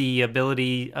improves the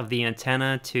ability of the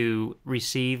antenna to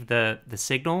receive the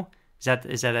signal.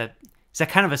 Is that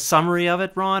kind of a summary of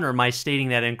it, Ron, or am I stating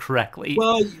that incorrectly?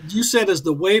 Well, you said as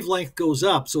the wavelength goes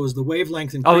up, so as the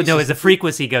wavelength Oh increases. no, as the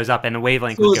frequency goes up and the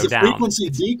wavelength so would as go the down. frequency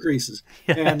decreases.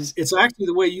 Yes. And it's actually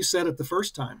the way you said it the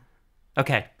first time.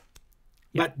 Okay.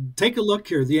 Yep. But take a look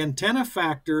here. The antenna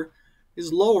factor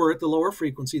is lower at the lower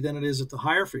frequency than it is at the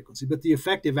higher frequency, but the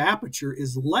effective aperture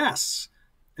is less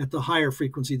at the higher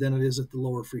frequency than it is at the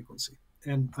lower frequency.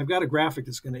 And I've got a graphic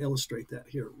that's going to illustrate that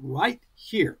here, right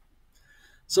here.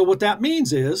 So what that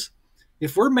means is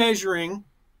if we're measuring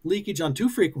leakage on two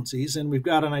frequencies and we've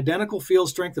got an identical field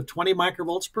strength of 20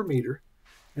 microvolts per meter,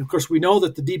 and of course we know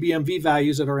that the dBmV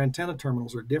values at our antenna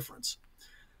terminals are different.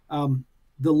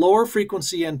 The lower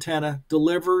frequency antenna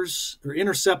delivers or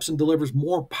intercepts and delivers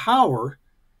more power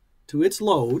to its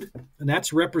load, and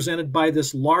that's represented by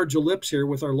this large ellipse here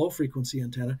with our low frequency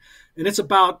antenna, and it's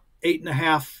about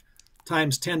 8.5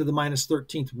 times 10 to the minus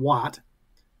 13th watt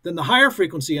than the higher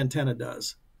frequency antenna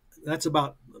does. That's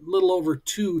about a little over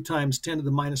 2 times 10 to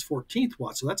the minus 14th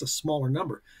watt, so that's a smaller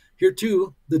number. Here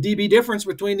too, the dB difference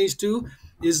between these two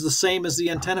is the same as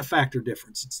the antenna factor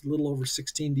difference. It's a little over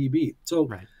 16 dB. So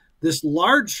Right. This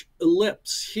large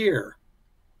ellipse here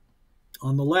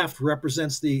on the left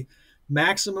represents the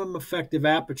maximum effective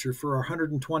aperture for our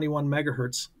 121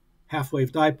 megahertz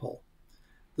half-wave dipole.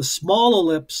 The small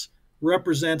ellipse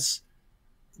represents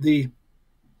the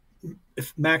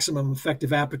maximum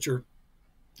effective aperture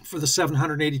for the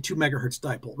 782 megahertz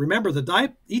dipole. Remember,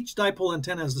 each dipole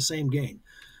antenna has the same gain,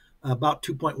 about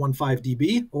 2.15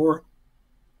 dB or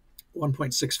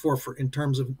 1.64 in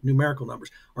terms of numerical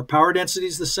numbers. Our power density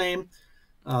is the same.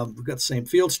 We've got the same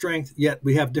field strength, yet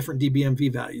we have different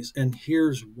dBmV values, and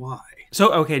here's why.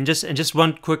 So okay, and just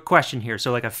one quick question here.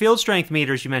 So like a field strength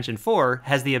meter, as you mentioned, 4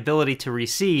 has the ability to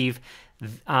receive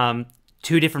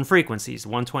two different frequencies,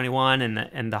 121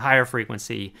 and the higher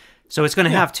frequency. So it's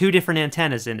going to have two different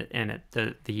antennas in it.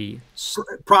 The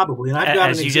probably, and I've got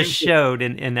as an you example. just showed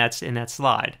in that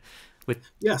slide. With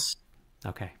yes.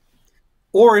 Okay.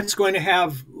 Or it's going to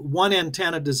have one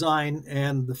antenna design,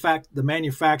 and the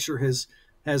manufacturer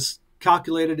has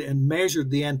calculated and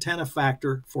measured the antenna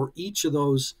factor for each of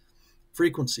those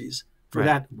frequencies for Right.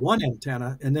 that one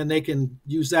antenna, and then they can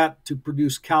use that to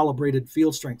produce calibrated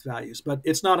field strength values. But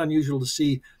it's not unusual to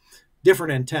see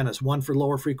different antennas, one for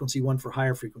lower frequency, one for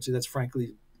higher frequency. That's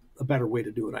frankly a better way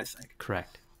to do it, I think.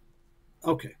 Correct.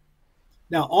 Okay.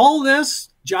 Now, all this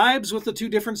jibes with the two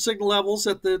different signal levels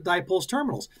at the dipole's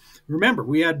terminals. Remember,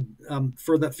 we had,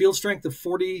 for that field strength of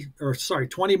 20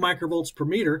 microvolts per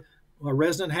meter, a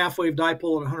resonant half-wave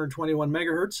dipole at 121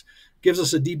 megahertz gives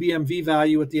us a dBmV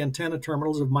value at the antenna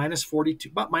terminals of about minus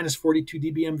 42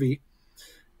 dBmV.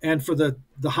 And for the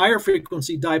higher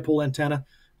frequency dipole antenna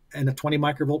and a 20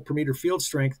 microvolt per meter field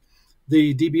strength,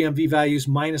 the dBmV value is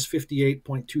minus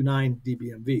 58.29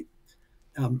 dBmV.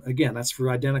 Again, that's for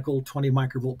identical 20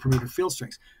 microvolt per meter field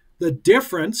strengths. The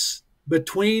difference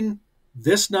between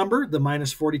this number, the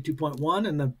minus 42.1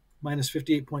 and the minus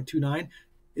 58.29,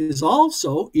 is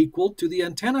also equal to the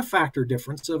antenna factor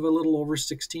difference of a little over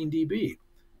 16 dB.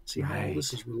 See how all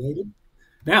this is related?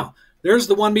 Now, there's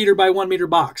the 1 meter by 1 meter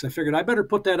box. I figured I better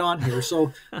put that on here.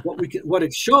 So what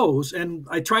it shows, and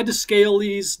I tried to scale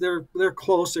these. They're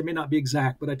close. They may not be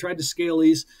exact, but I tried to scale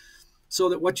these so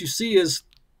that what you see is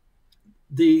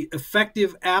the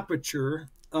effective aperture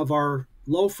of our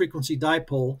low frequency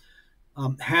dipole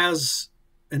has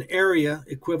an area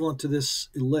equivalent to this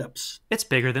ellipse. It's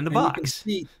bigger than the And box. you can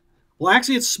see, well,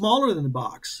 actually, it's smaller than the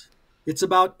box. It's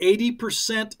about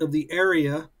 80% of the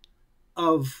area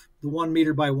of the 1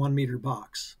 meter by 1 meter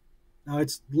box. Now,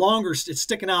 it's longer, it's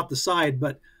sticking out the side,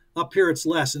 but up here it's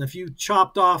less. And if you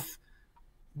chopped off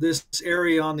this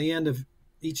area on the end of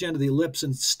each end of the ellipse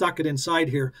and stuck it inside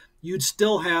here, you'd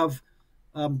still have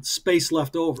space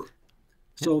left over.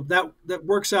 So that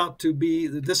works out to be,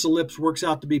 this ellipse works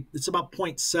out to be, it's about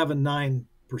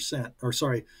 0.79%, or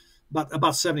sorry, about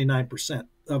 79%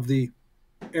 of the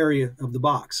area of the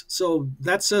box. So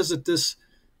that says that this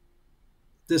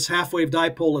half-wave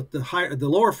dipole at the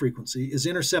lower frequency is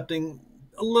intercepting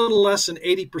a little less than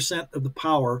 80% of the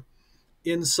power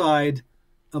inside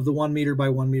of the 1 meter by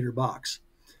 1 meter box.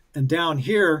 And down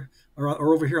here,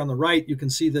 or over here on the right, you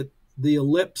can see that the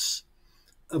ellipse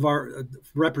of our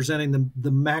representing the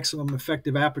maximum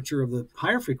effective aperture of the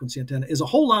higher frequency antenna is a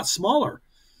whole lot smaller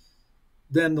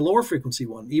than the lower frequency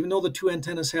one, even though the two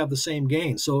antennas have the same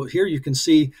gain. So here you can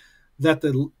see that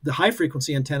the high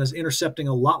frequency antenna is intercepting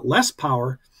a lot less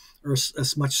power or a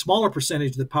much smaller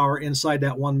percentage of the power inside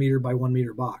that 1 meter by 1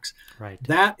 meter box. Right.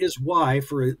 That is why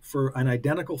for an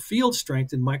identical field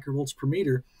strength in microvolts per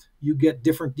meter, you get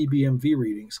different dBMV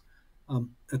readings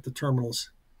at the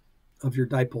terminals of your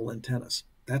dipole antennas.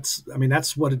 That's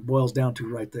what it boils down to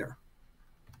right there.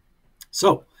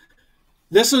 So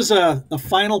this is a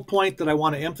final point that I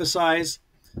want to emphasize.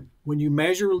 When you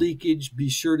measure leakage, be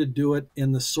sure to do it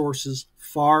in the source's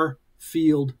far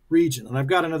field region. And I've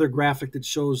got another graphic that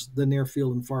shows the near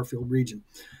field and far field region.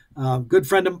 Good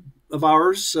friend of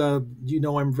ours, you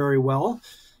know him very well,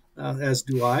 as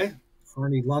do I.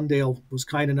 Arnie Lundale was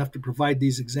kind enough to provide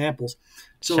these examples.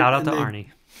 So shout out to Arnie.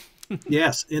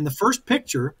 Yes, in the first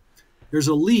picture, there's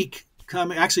a leak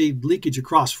coming, actually leakage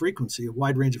across frequency, a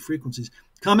wide range of frequencies,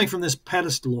 coming from this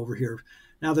pedestal over here.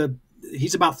 Now,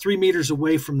 he's about 3 meters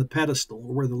away from the pedestal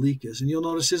where the leak is. And you'll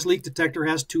notice his leak detector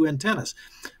has 2 antennas.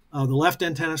 The left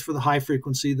antenna is for the high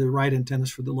frequency, the right antenna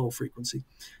is for the low frequency.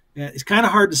 And it's kind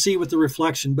of hard to see with the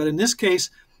reflection, but in this case,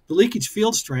 the leakage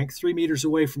field strength 3 meters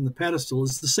away from the pedestal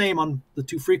is the same on the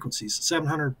 2 frequencies.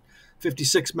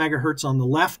 756 megahertz on the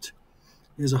left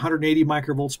is 180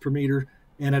 microvolts per meter,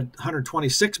 and at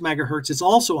 126 megahertz, it's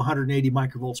also 180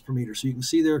 microvolts per meter. So you can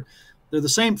see they're the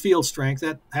same field strength.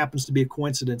 That happens to be a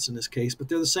coincidence in this case, but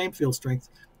they're the same field strength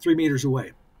 3 meters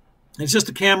away. And it's just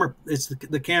the camera. It's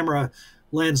the camera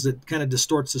lens that kind of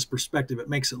distorts this perspective. It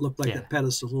makes it look like that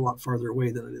pedestal is a lot farther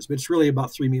away than it is, but it's really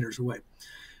about 3 meters away.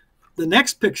 The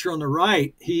next picture on the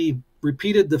right, he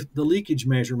repeated the leakage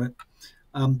measurement,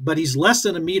 but he's less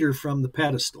than a meter from the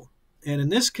pedestal. And in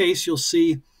this case, you'll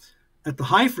see at the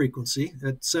high frequency,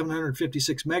 at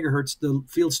 756 megahertz, the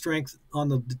field strength on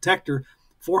the detector,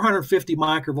 450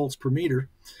 microvolts per meter.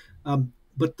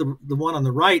 But the one on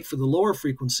the right for the lower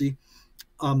frequency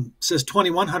says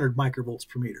 2100 microvolts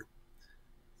per meter.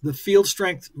 The field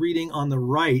strength reading on the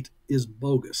right is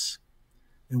bogus.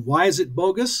 And why is it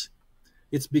bogus?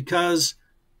 It's because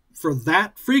for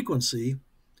that frequency,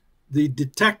 the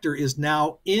detector is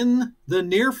now in the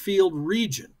near field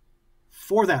region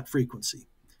for that frequency.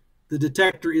 The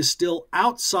detector is still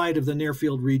outside of the near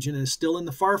field region and is still in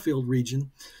the far field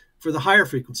region for the higher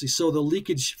frequency. So the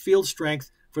leakage field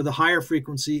strength for the higher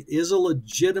frequency is a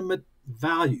legitimate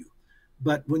value.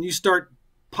 But when you start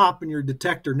popping your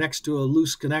detector next to a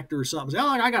loose connector or something, say, oh,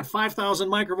 I got 5,000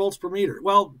 microvolts per meter.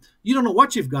 Well, you don't know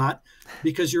what you've got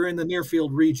because you're in the near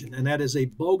field region, and that is a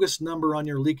bogus number on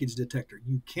your leakage detector.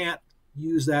 You can't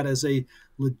use that as a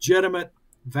legitimate,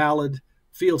 valid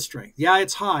field strength. Yeah,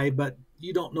 it's high, but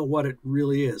you don't know what it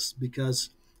really is because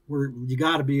you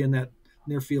got to be in that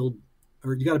near field,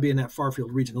 or you got to be in that far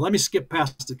field region. Now, let me skip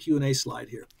past the Q&A slide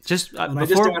here. I just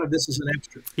added this as an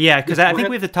extra. Yeah, because I think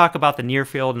we have to talk about the near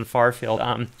field and far field.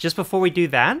 Just before we do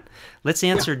that, let's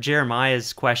answer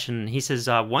Jeremiah's question. He says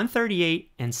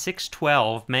 138 and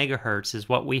 612 megahertz is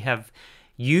what we have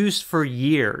used for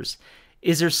years.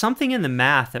 Is there something in the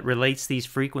math that relates these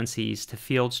frequencies to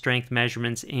field strength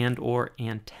measurements and or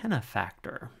antenna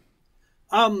factor?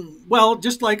 Well,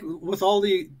 just like with all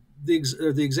the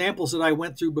examples that I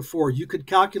went through before, you could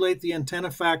calculate the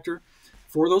antenna factor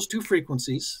for those 2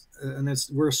 frequencies, and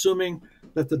we're assuming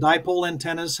that the dipole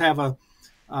antennas have a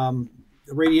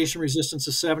radiation resistance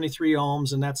of 73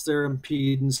 ohms, and that's their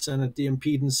impedance, and at the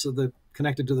impedance of the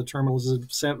connected to the terminals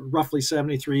is roughly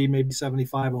 73, maybe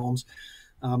 75 ohms.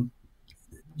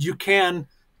 You can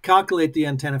calculate the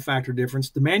antenna factor difference.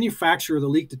 The manufacturer of the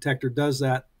leak detector does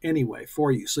that anyway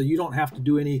for you, so you don't have to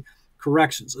do any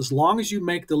corrections. As long as you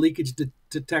make the leakage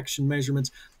detection measurements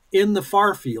in the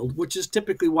far field, which is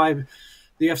typically why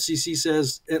the FCC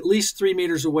says at least 3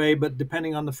 meters away, but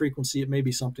depending on the frequency, it may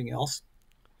be something else.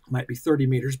 It might be 30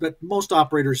 meters, but most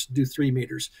operators do 3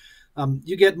 meters.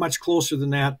 You get much closer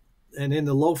than that, and in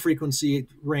the low frequency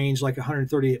range, like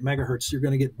 138 megahertz, you're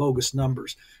going to get bogus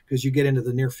numbers because you get into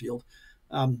the near field.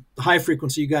 The high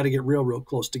frequency, you got to get real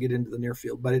close to get into the near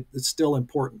field, but it's still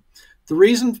important. The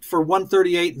reason for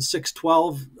 138 and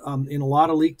 612 in a lot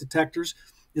of leak detectors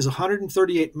is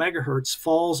 138 megahertz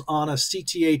falls on a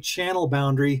CTA channel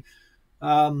boundary.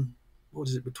 What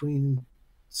is it, between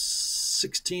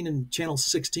 16 and channel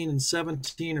 16 and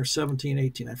 17 or 17,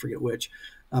 18, I forget which.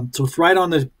 So it's right on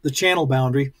the channel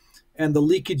boundary, and the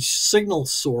leakage signal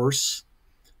source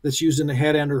that's used in the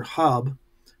head end or hub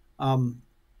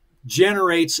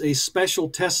generates a special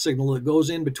test signal that goes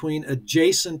in between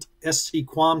adjacent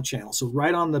SC-QAM channels, so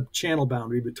right on the channel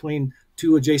boundary between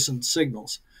 2 adjacent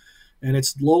signals. And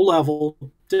it's low level,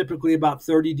 typically about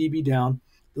 30 dB down.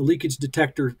 The leakage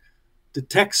detector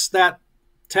detects that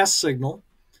test signal,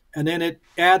 and then it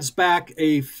adds back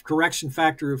a correction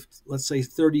factor of, let's say,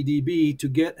 30 dB to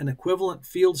get an equivalent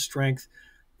field strength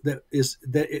that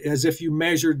as if you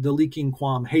measured the leaking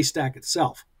QAM haystack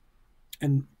itself.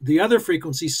 And the other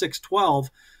frequency, 612,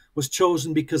 was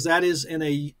chosen because that is in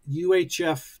a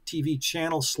UHF TV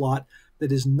channel slot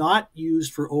that is not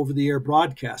used for over-the-air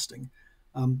broadcasting.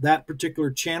 That particular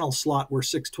channel slot where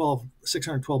 612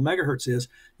 megahertz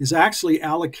is actually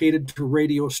allocated to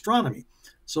radio astronomy.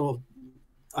 So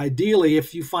ideally,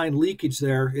 if you find leakage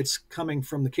there, it's coming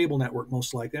from the cable network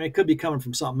most likely. And it could be coming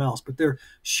from something else, but there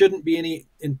shouldn't be any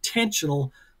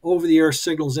intentional over-the-air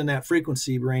signals in that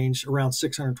frequency range around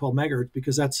 612 megahertz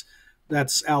because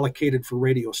that's allocated for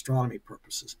radio astronomy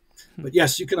purposes. But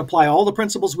yes, you can apply all the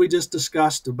principles we just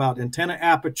discussed about antenna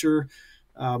aperture,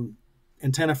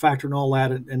 antenna factor, and all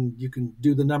that, and you can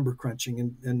do the number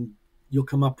crunching, and you'll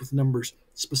come up with numbers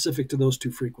specific to those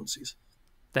two frequencies.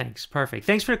 Thanks. Perfect.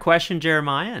 Thanks for the question,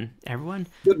 Jeremiah, and everyone.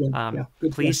 Good one.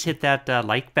 Good please hit that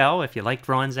like bell if you liked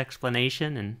Ron's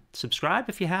explanation, and subscribe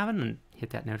if you haven't, and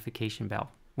hit that notification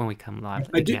bell when we come live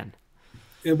again.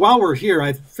 And while we're here,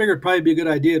 I figured it'd probably be a good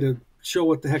idea to show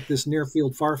what the heck this near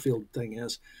field, far field thing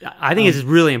is. I think it's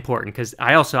really important because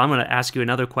I'm going to ask you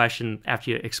another question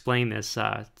after you explain this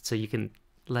so you can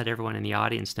let everyone in the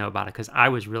audience know about it, because I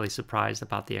was really surprised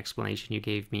about the explanation you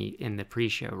gave me in the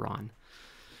pre-show, Ron.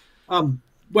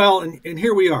 Well, and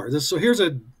here we are. So here's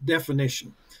a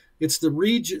definition. It's the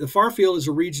region. The far field is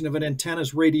a region of an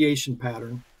antenna's radiation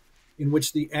pattern in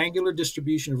which the angular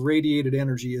distribution of radiated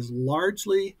energy is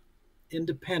largely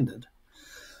independent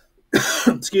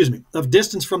excuse me, of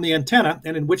distance from the antenna,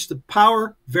 and in which the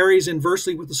power varies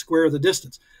inversely with the square of the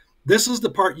distance. This is the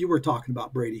part you were talking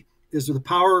about, Brady, is the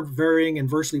power varying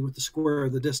inversely with the square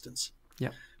of the distance.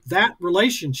 Yeah. That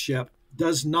relationship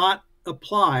does not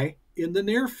apply in the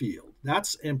near field.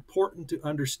 That's important to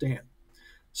understand.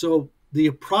 So the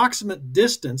approximate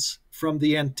distance from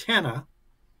the antenna,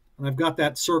 and I've got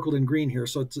that circled in green here,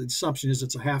 so the assumption is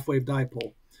it's a half-wave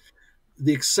dipole.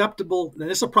 The acceptable,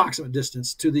 and it's approximate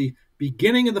distance to the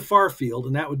beginning of the far field,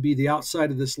 and that would be the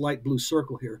outside of this light blue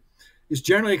circle here, is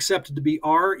generally accepted to be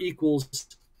R equals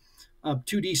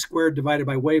 2D squared divided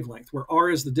by wavelength, where R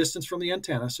is the distance from the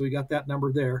antenna, so we got that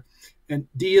number there, and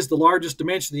D is the largest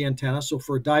dimension of the antenna, so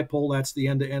for a dipole, that's the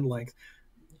end-to-end length.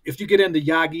 If you get into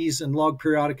Yagis and log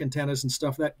periodic antennas and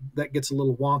stuff, that gets a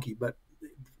little wonky, but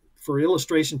for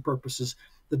illustration purposes,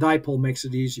 the dipole makes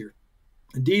it easier.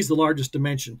 And D is the largest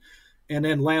dimension, and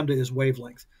then lambda is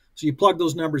wavelength. So you plug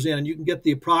those numbers in, and you can get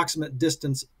the approximate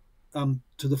distance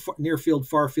to the near field,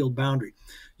 far field boundary.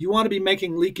 You want to be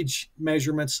making leakage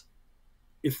measurements,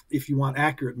 if you want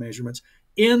accurate measurements,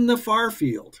 in the far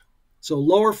field. So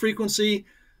lower frequency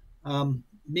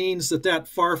means that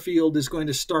far field is going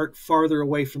to start farther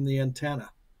away from the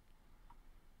antenna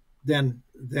than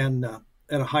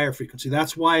at a higher frequency.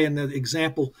 That's why in the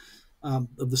example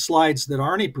of the slides that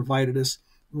Arnie provided us,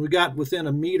 we got within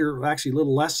a meter, actually a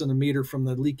little less than a meter from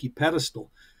the leaky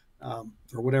pedestal, or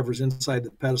whatever's inside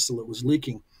the pedestal that was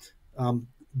leaking.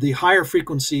 The higher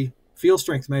frequency field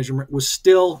strength measurement was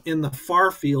still in the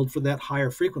far field for that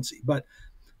higher frequency, but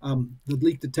the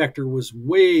leak detector was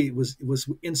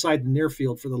inside the near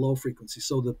field for the low frequency,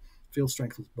 so the field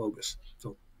strength was bogus.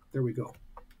 So there we go.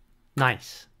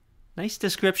 Nice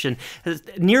description.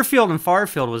 Near field and far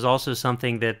field was also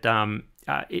something that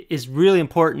is really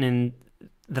important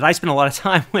that I spent a lot of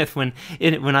time with when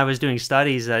I was doing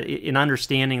studies in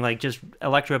understanding like just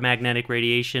electromagnetic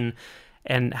radiation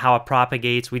and how it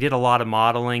propagates. We did a lot of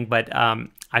modeling, but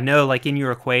I know like in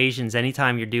your equations,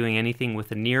 anytime you're doing anything with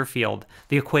the near field,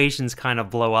 the equations kind of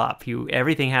blow up.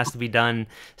 Everything has to be done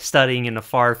studying in the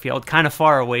far field, kind of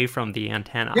far away from the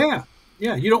antenna.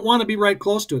 Yeah. You don't want to be right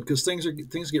close to it because things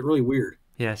get really weird.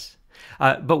 Yes.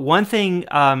 But one thing,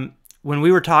 when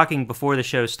we were talking before the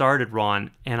show started,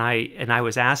 Ron, and I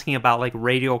was asking about like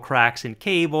radial cracks in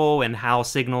cable and how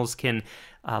signals can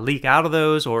leak out of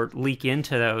those or leak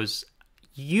into those,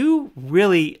 you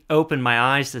really opened my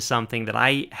eyes to something that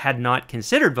I had not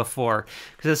considered before.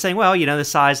 Because I was saying, well, the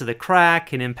size of the crack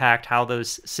can impact how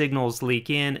those signals leak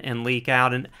in and leak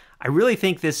out. And I really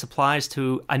think this applies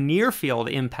to a near field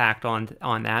impact on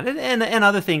that and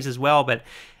other things as well. But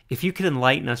if you could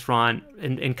enlighten us, Ron,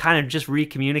 and kind of just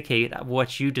recommunicate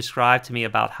what you described to me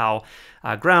about how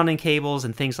grounding cables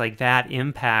and things like that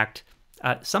impact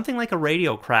something like a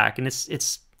radial crack. And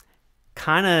it's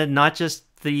kind of not just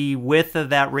the width of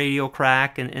that radial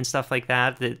crack and stuff like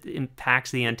that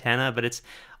impacts the antenna, but it's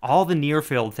all the near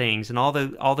field things and all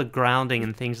the grounding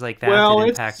and things like that that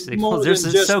impact signals.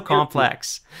 It's so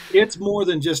complex. It's more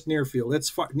than just near field.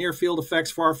 It's near field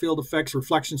effects, far field effects,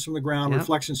 reflections from the ground,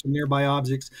 reflections from nearby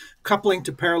objects, coupling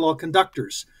to parallel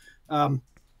conductors.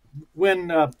 When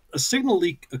a signal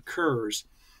leak occurs,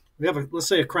 we have let's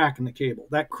say a crack in the cable.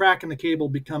 That crack in the cable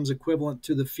becomes equivalent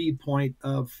to the feed point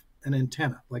of an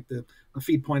antenna, like the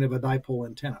feed point of a dipole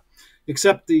antenna,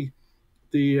 except the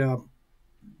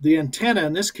antenna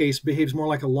in this case behaves more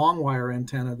like a long wire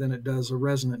antenna than it does a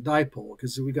resonant dipole,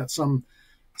 because we got some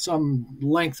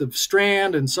length of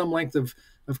strand and some length of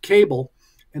cable,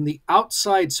 and the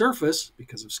outside surface,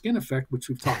 because of skin effect, which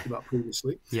we've talked about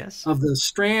previously, Yes. of the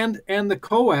strand and the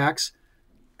coax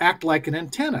act like an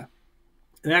antenna.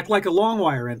 They act like a long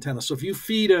wire antenna. So if you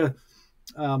feed a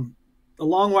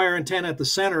long wire antenna at the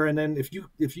center, and then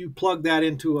if you plug that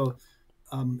into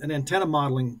an antenna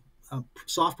modeling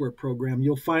software program,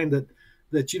 you'll find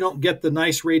that you don't get the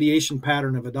nice radiation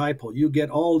pattern of a dipole. You get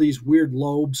all these weird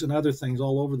lobes and other things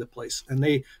all over the place, and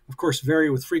they of course vary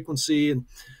with frequency. And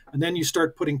then you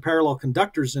start putting parallel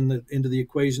conductors into the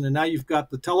equation, and now you've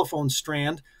got the telephone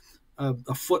strand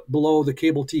a foot below the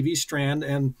cable TV strand,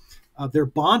 and they're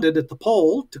bonded at the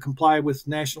pole to comply with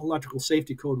National Electrical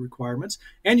Safety Code requirements.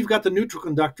 And you've got the neutral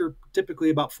conductor,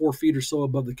 typically about 4 feet or so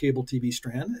above the cable TV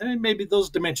strand. And maybe those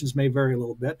dimensions may vary a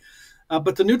little bit.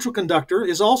 But the neutral conductor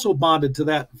is also bonded to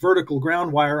that vertical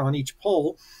ground wire on each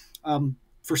pole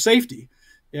for safety.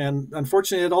 And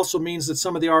unfortunately, it also means that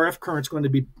some of the RF current is going to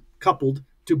be coupled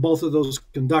to both of those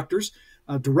conductors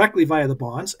directly via the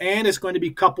bonds. And it's going to be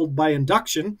coupled by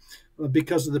induction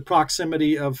because of the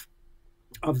proximity of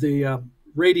the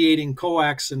radiating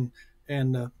coax and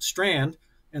strand,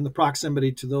 and the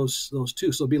proximity to those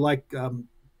two. So it'll be like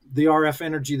the RF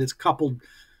energy that's coupled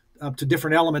to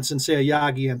different elements in, say, a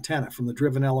Yagi antenna, from the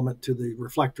driven element to the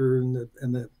reflector from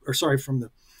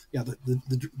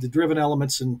the driven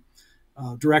elements and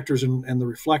directors and the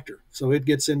reflector. So it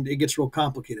gets real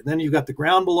complicated. Then you've got the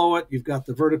ground below it, you've got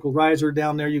the vertical riser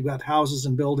down there, you've got houses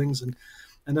and buildings and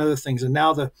other things, and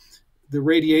now the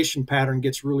radiation pattern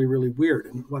gets really, really weird.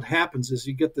 And what happens is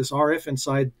you get this RF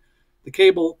inside the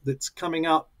cable that's coming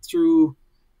out through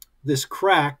this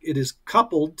crack. It is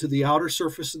coupled to the outer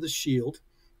surface of the shield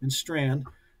and strand.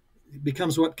 It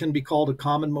becomes what can be called a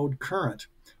common mode current.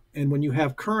 And when you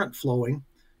have current flowing,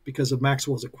 because of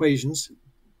Maxwell's equations,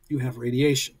 you have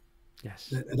radiation.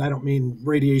 Yes. And I don't mean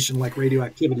radiation like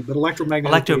radioactivity, but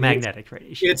electromagnetic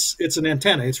radiation. It's an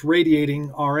antenna. It's radiating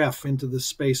RF into the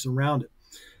space around it.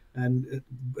 And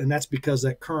that's because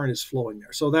that current is flowing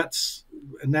there. So that's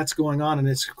going on, and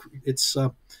it's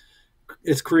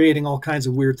creating all kinds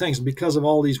of weird things. And because of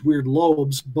all these weird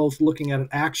lobes, both looking at it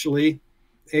actually,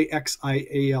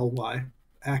 axially,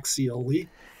 axially,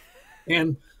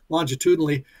 and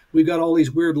longitudinally, we've got all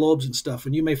these weird lobes and stuff.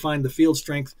 And you may find the field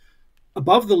strength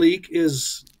above the leak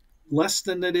is less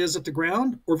than it is at the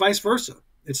ground, or vice versa.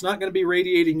 It's not going to be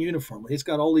radiating uniformly. It's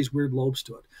got all these weird lobes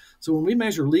to it. So when we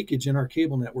measure leakage in our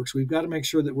cable networks, we've got to make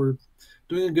sure that we're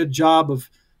doing a good job of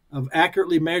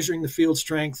accurately measuring the field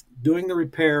strength, doing the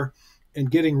repair,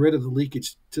 and getting rid of the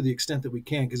leakage to the extent that we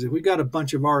can. Because if we've got a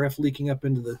bunch of RF leaking up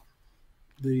into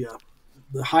the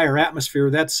higher atmosphere,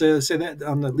 that's say that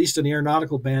on at least in the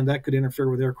aeronautical band, that could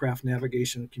interfere with aircraft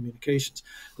navigation and communications.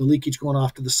 The leakage going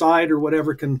off to the side or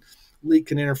whatever can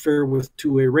interfere with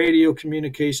two-way radio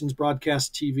communications,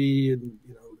 broadcast TV, and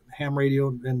ham radio,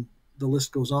 and the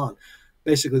list goes on.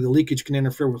 Basically, the leakage can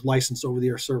interfere with licensed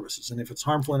over-the-air services, and if it's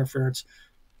harmful interference,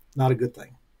 not a good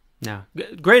thing. No,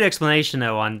 great explanation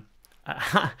though on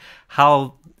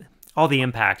how all the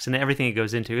impacts and everything it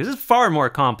goes into. This is far more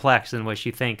complex than what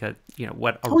you think.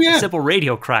 What a simple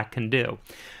radio crack can do.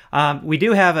 We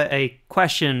do have a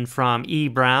question from E.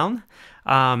 Brown.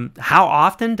 How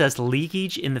often does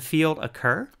leakage in the field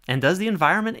occur, and does the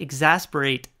environment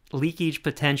exacerbate leakage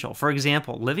potential? For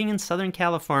example, living in Southern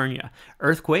California,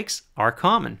 earthquakes are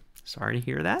common. Sorry to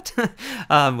hear that,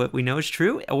 but we know it's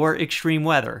true. Or extreme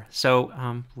weather.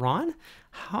 So, Ron,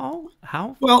 how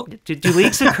well do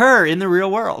leaks occur in the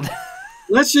real world?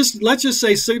 Let's just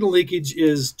say signal leakage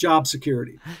is job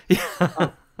security,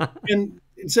 and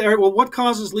say, all right, well, what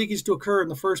causes leakage to occur in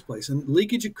the first place? And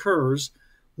leakage occurs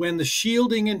when the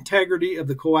shielding integrity of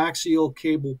the coaxial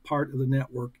cable part of the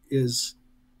network is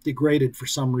degraded for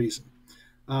some reason.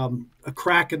 A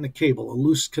crack in the cable, a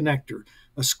loose connector,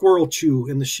 a squirrel chew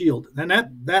in the shield. And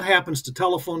that happens to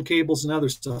telephone cables and other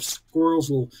stuff.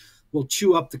 Squirrels will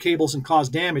chew up the cables and cause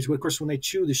damage. But of course, when they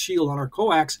chew the shield on our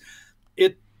coax,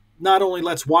 it not only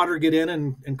lets water get in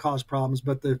and cause problems,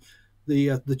 but the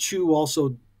chew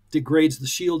also degrades the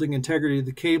shielding integrity of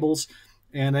the cables,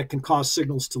 and that can cause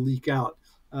signals to leak out.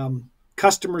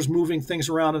 Customers moving things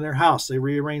around in their house, they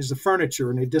rearrange the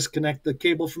furniture and they disconnect the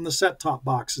cable from the set-top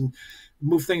box and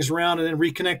move things around and then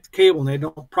reconnect the cable, and they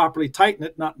don't properly tighten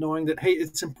it, not knowing that, hey,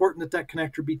 it's important that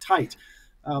connector be tight.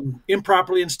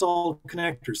 Improperly installed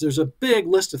connectors. There's a big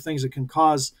list of things that can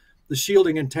cause the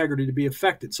shielding integrity to be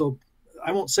affected. So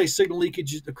I won't say signal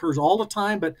leakage occurs all the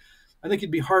time, but I think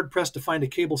you'd be hard-pressed to find a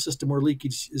cable system where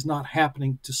leakage is not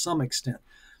happening to some extent.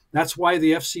 That's why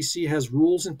the FCC has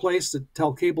rules in place that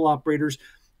tell cable operators,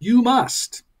 you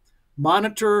must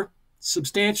monitor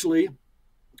substantially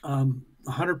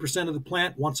 100% of the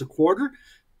plant once a quarter.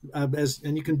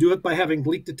 And you can do it by having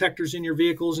leak detectors in your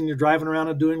vehicles, and you're driving around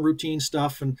and doing routine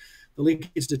stuff. And the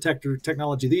leakage detector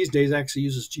technology these days actually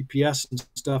uses GPS and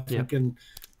stuff. Yep. And can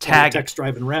tag text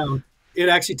driving around. It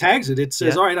actually tags it. It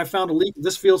says, all right, I found a leak,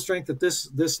 this field strength at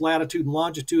this latitude and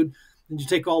longitude. And you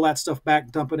take all that stuff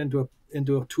back, dump it into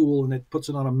a tool, and it puts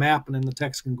it on a map, and then the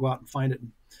techs can go out and find it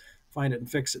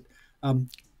and fix it.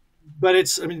 But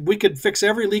we could fix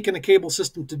every leak in a cable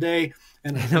system today,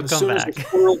 and as soon as the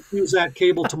world use that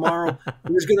cable tomorrow,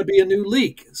 there's going to be a new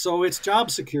leak. So it's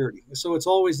job security. So it's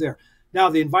always there. Now,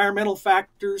 the environmental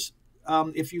factors,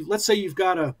 let's say you've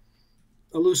got a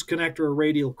loose connector or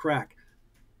radial crack.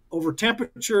 Over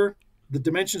temperature, the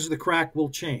dimensions of the crack will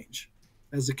change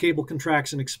as the cable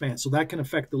contracts and expands. So that can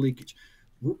affect the leakage.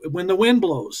 When the wind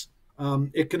blows,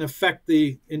 it can affect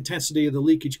the intensity of the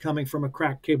leakage coming from a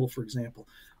cracked cable, for example.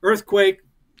 Earthquake,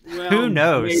 well, who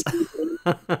knows?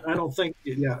 I don't think,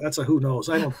 that's a who knows.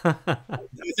 I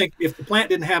think if the plant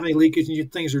didn't have any leakage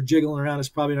and things are jiggling around, it's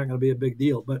probably not going to be a big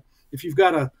deal. But if you've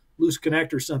got a loose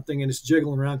connector or something and it's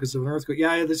jiggling around because of an earthquake,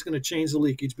 that's going to change the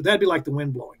leakage. But that'd be like the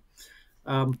wind blowing.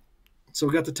 So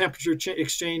we got the temperature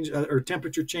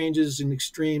temperature changes in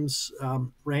extremes,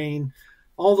 rain,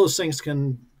 all those things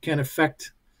can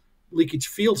affect leakage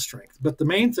field strength. But the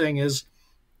main thing is,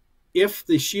 if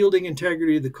the shielding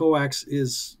integrity of the coax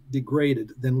is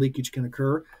degraded, then leakage can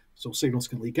occur. So signals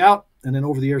can leak out, and then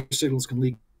over-the-air signals can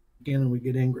leak in, and we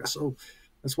get ingress. So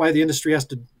that's why the industry has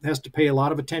to pay a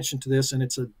lot of attention to this, and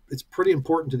it's pretty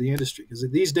important to the industry, because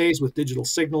these days with digital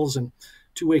signals and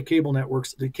two-way cable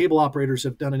networks, the cable operators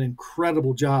have done an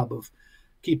incredible job of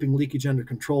keeping leakage under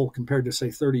control compared to,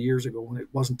 say, 30 years ago when it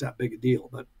wasn't that big a deal.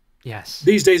 But yes,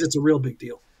 these days it's a real big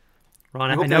deal. Ron,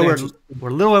 I know we're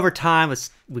a little over time.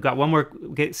 We've got one more.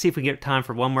 See if we can get time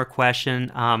for one more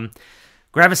question.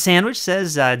 Grab a Sandwich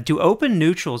says, do open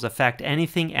neutrals affect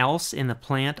anything else in the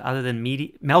plant other than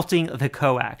melting the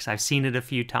coax? I've seen it a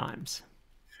few times.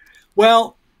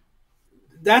 Well,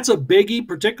 that's a biggie,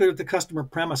 particularly at the customer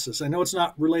premises. I know it's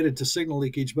not related to signal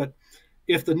leakage, but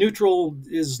if the neutral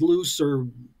is loose or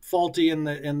faulty in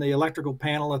the electrical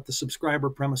panel at the subscriber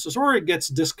premises, or it gets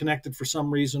disconnected for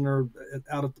some reason or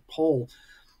out at the pole,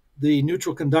 the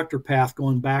neutral conductor path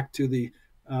going back to the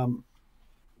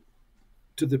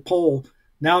pole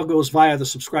now goes via the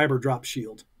subscriber drop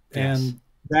shield. Yes. And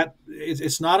that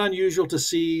it's not unusual to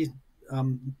see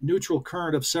neutral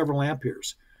current of several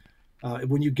amperes.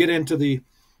 When you get into the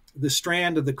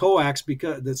strand of the coax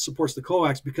that supports the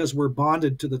coax, because we're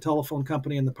bonded to the telephone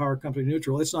company and the power company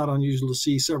neutral, it's not unusual to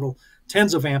see several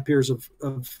tens of amperes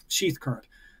of sheath current.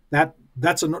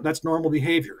 That's normal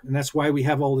behavior, and that's why we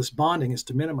have all this bonding, is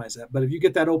to minimize that. But if you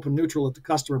get that open neutral at the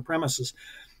customer premises,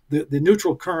 the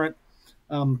neutral current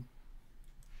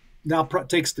now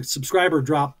takes the subscriber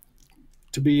drop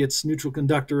to be its neutral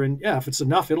conductor, and if it's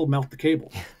enough, it'll melt the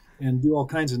cable and do all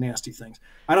kinds of nasty things.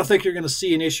 I don't think you're going to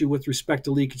see an issue with respect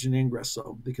to leakage and ingress,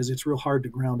 though, because it's real hard to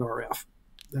ground RF.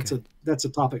 That's a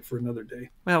topic for another day.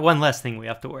 Well, one less thing we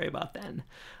have to worry about then.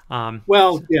 I'd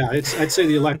say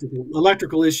the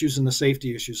electrical issues and the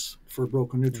safety issues for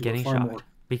broken neutral are far more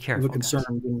of a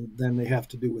concern than they have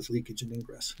to do with leakage and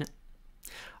ingress. Yeah.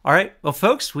 All right. Well,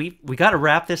 folks, we got to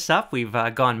wrap this up. We've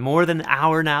gone more than an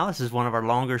hour now. This is one of our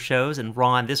longer shows. And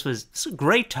Ron, this was a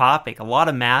great topic. A lot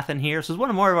of math in here. This was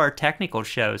one of more of our technical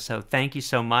shows. So thank you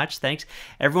so much. Thanks.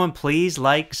 Everyone, please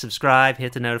like, subscribe,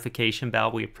 hit the notification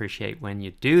bell. We appreciate when you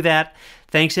do that.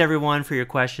 Thanks, everyone, for your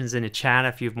questions in the chat.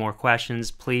 If you have more questions,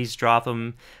 please drop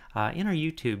them in our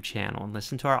YouTube channel and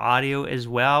listen to our audio as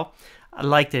well. I'd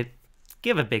like to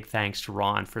give a big thanks to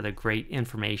Ron for the great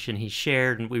information he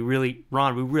shared, and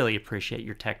Ron, we really appreciate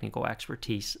your technical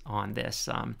expertise on this.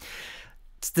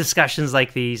 Discussions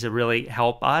like these really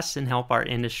help us and help our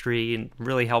industry and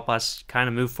really help us kind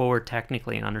of move forward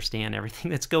technically and understand everything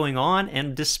that's going on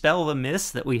and dispel the myths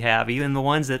that we have, even the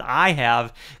ones that I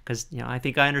have, because I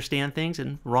think I understand things,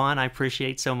 and Ron, I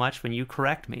appreciate so much when you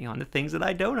correct me on the things that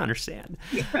I don't understand.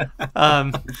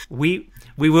 We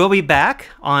will be back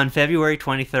on February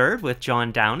 23rd with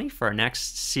John Downey for our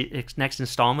next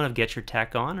installment of Get Your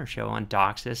Tech On, our show on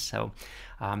DOCSIS. So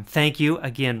thank you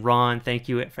again, Ron. Thank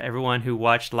you for everyone who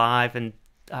watched live and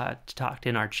talked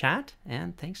in our chat.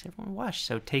 And thanks everyone who watched.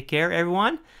 So take care,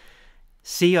 everyone.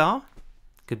 See y'all.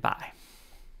 Goodbye.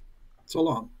 So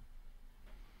long.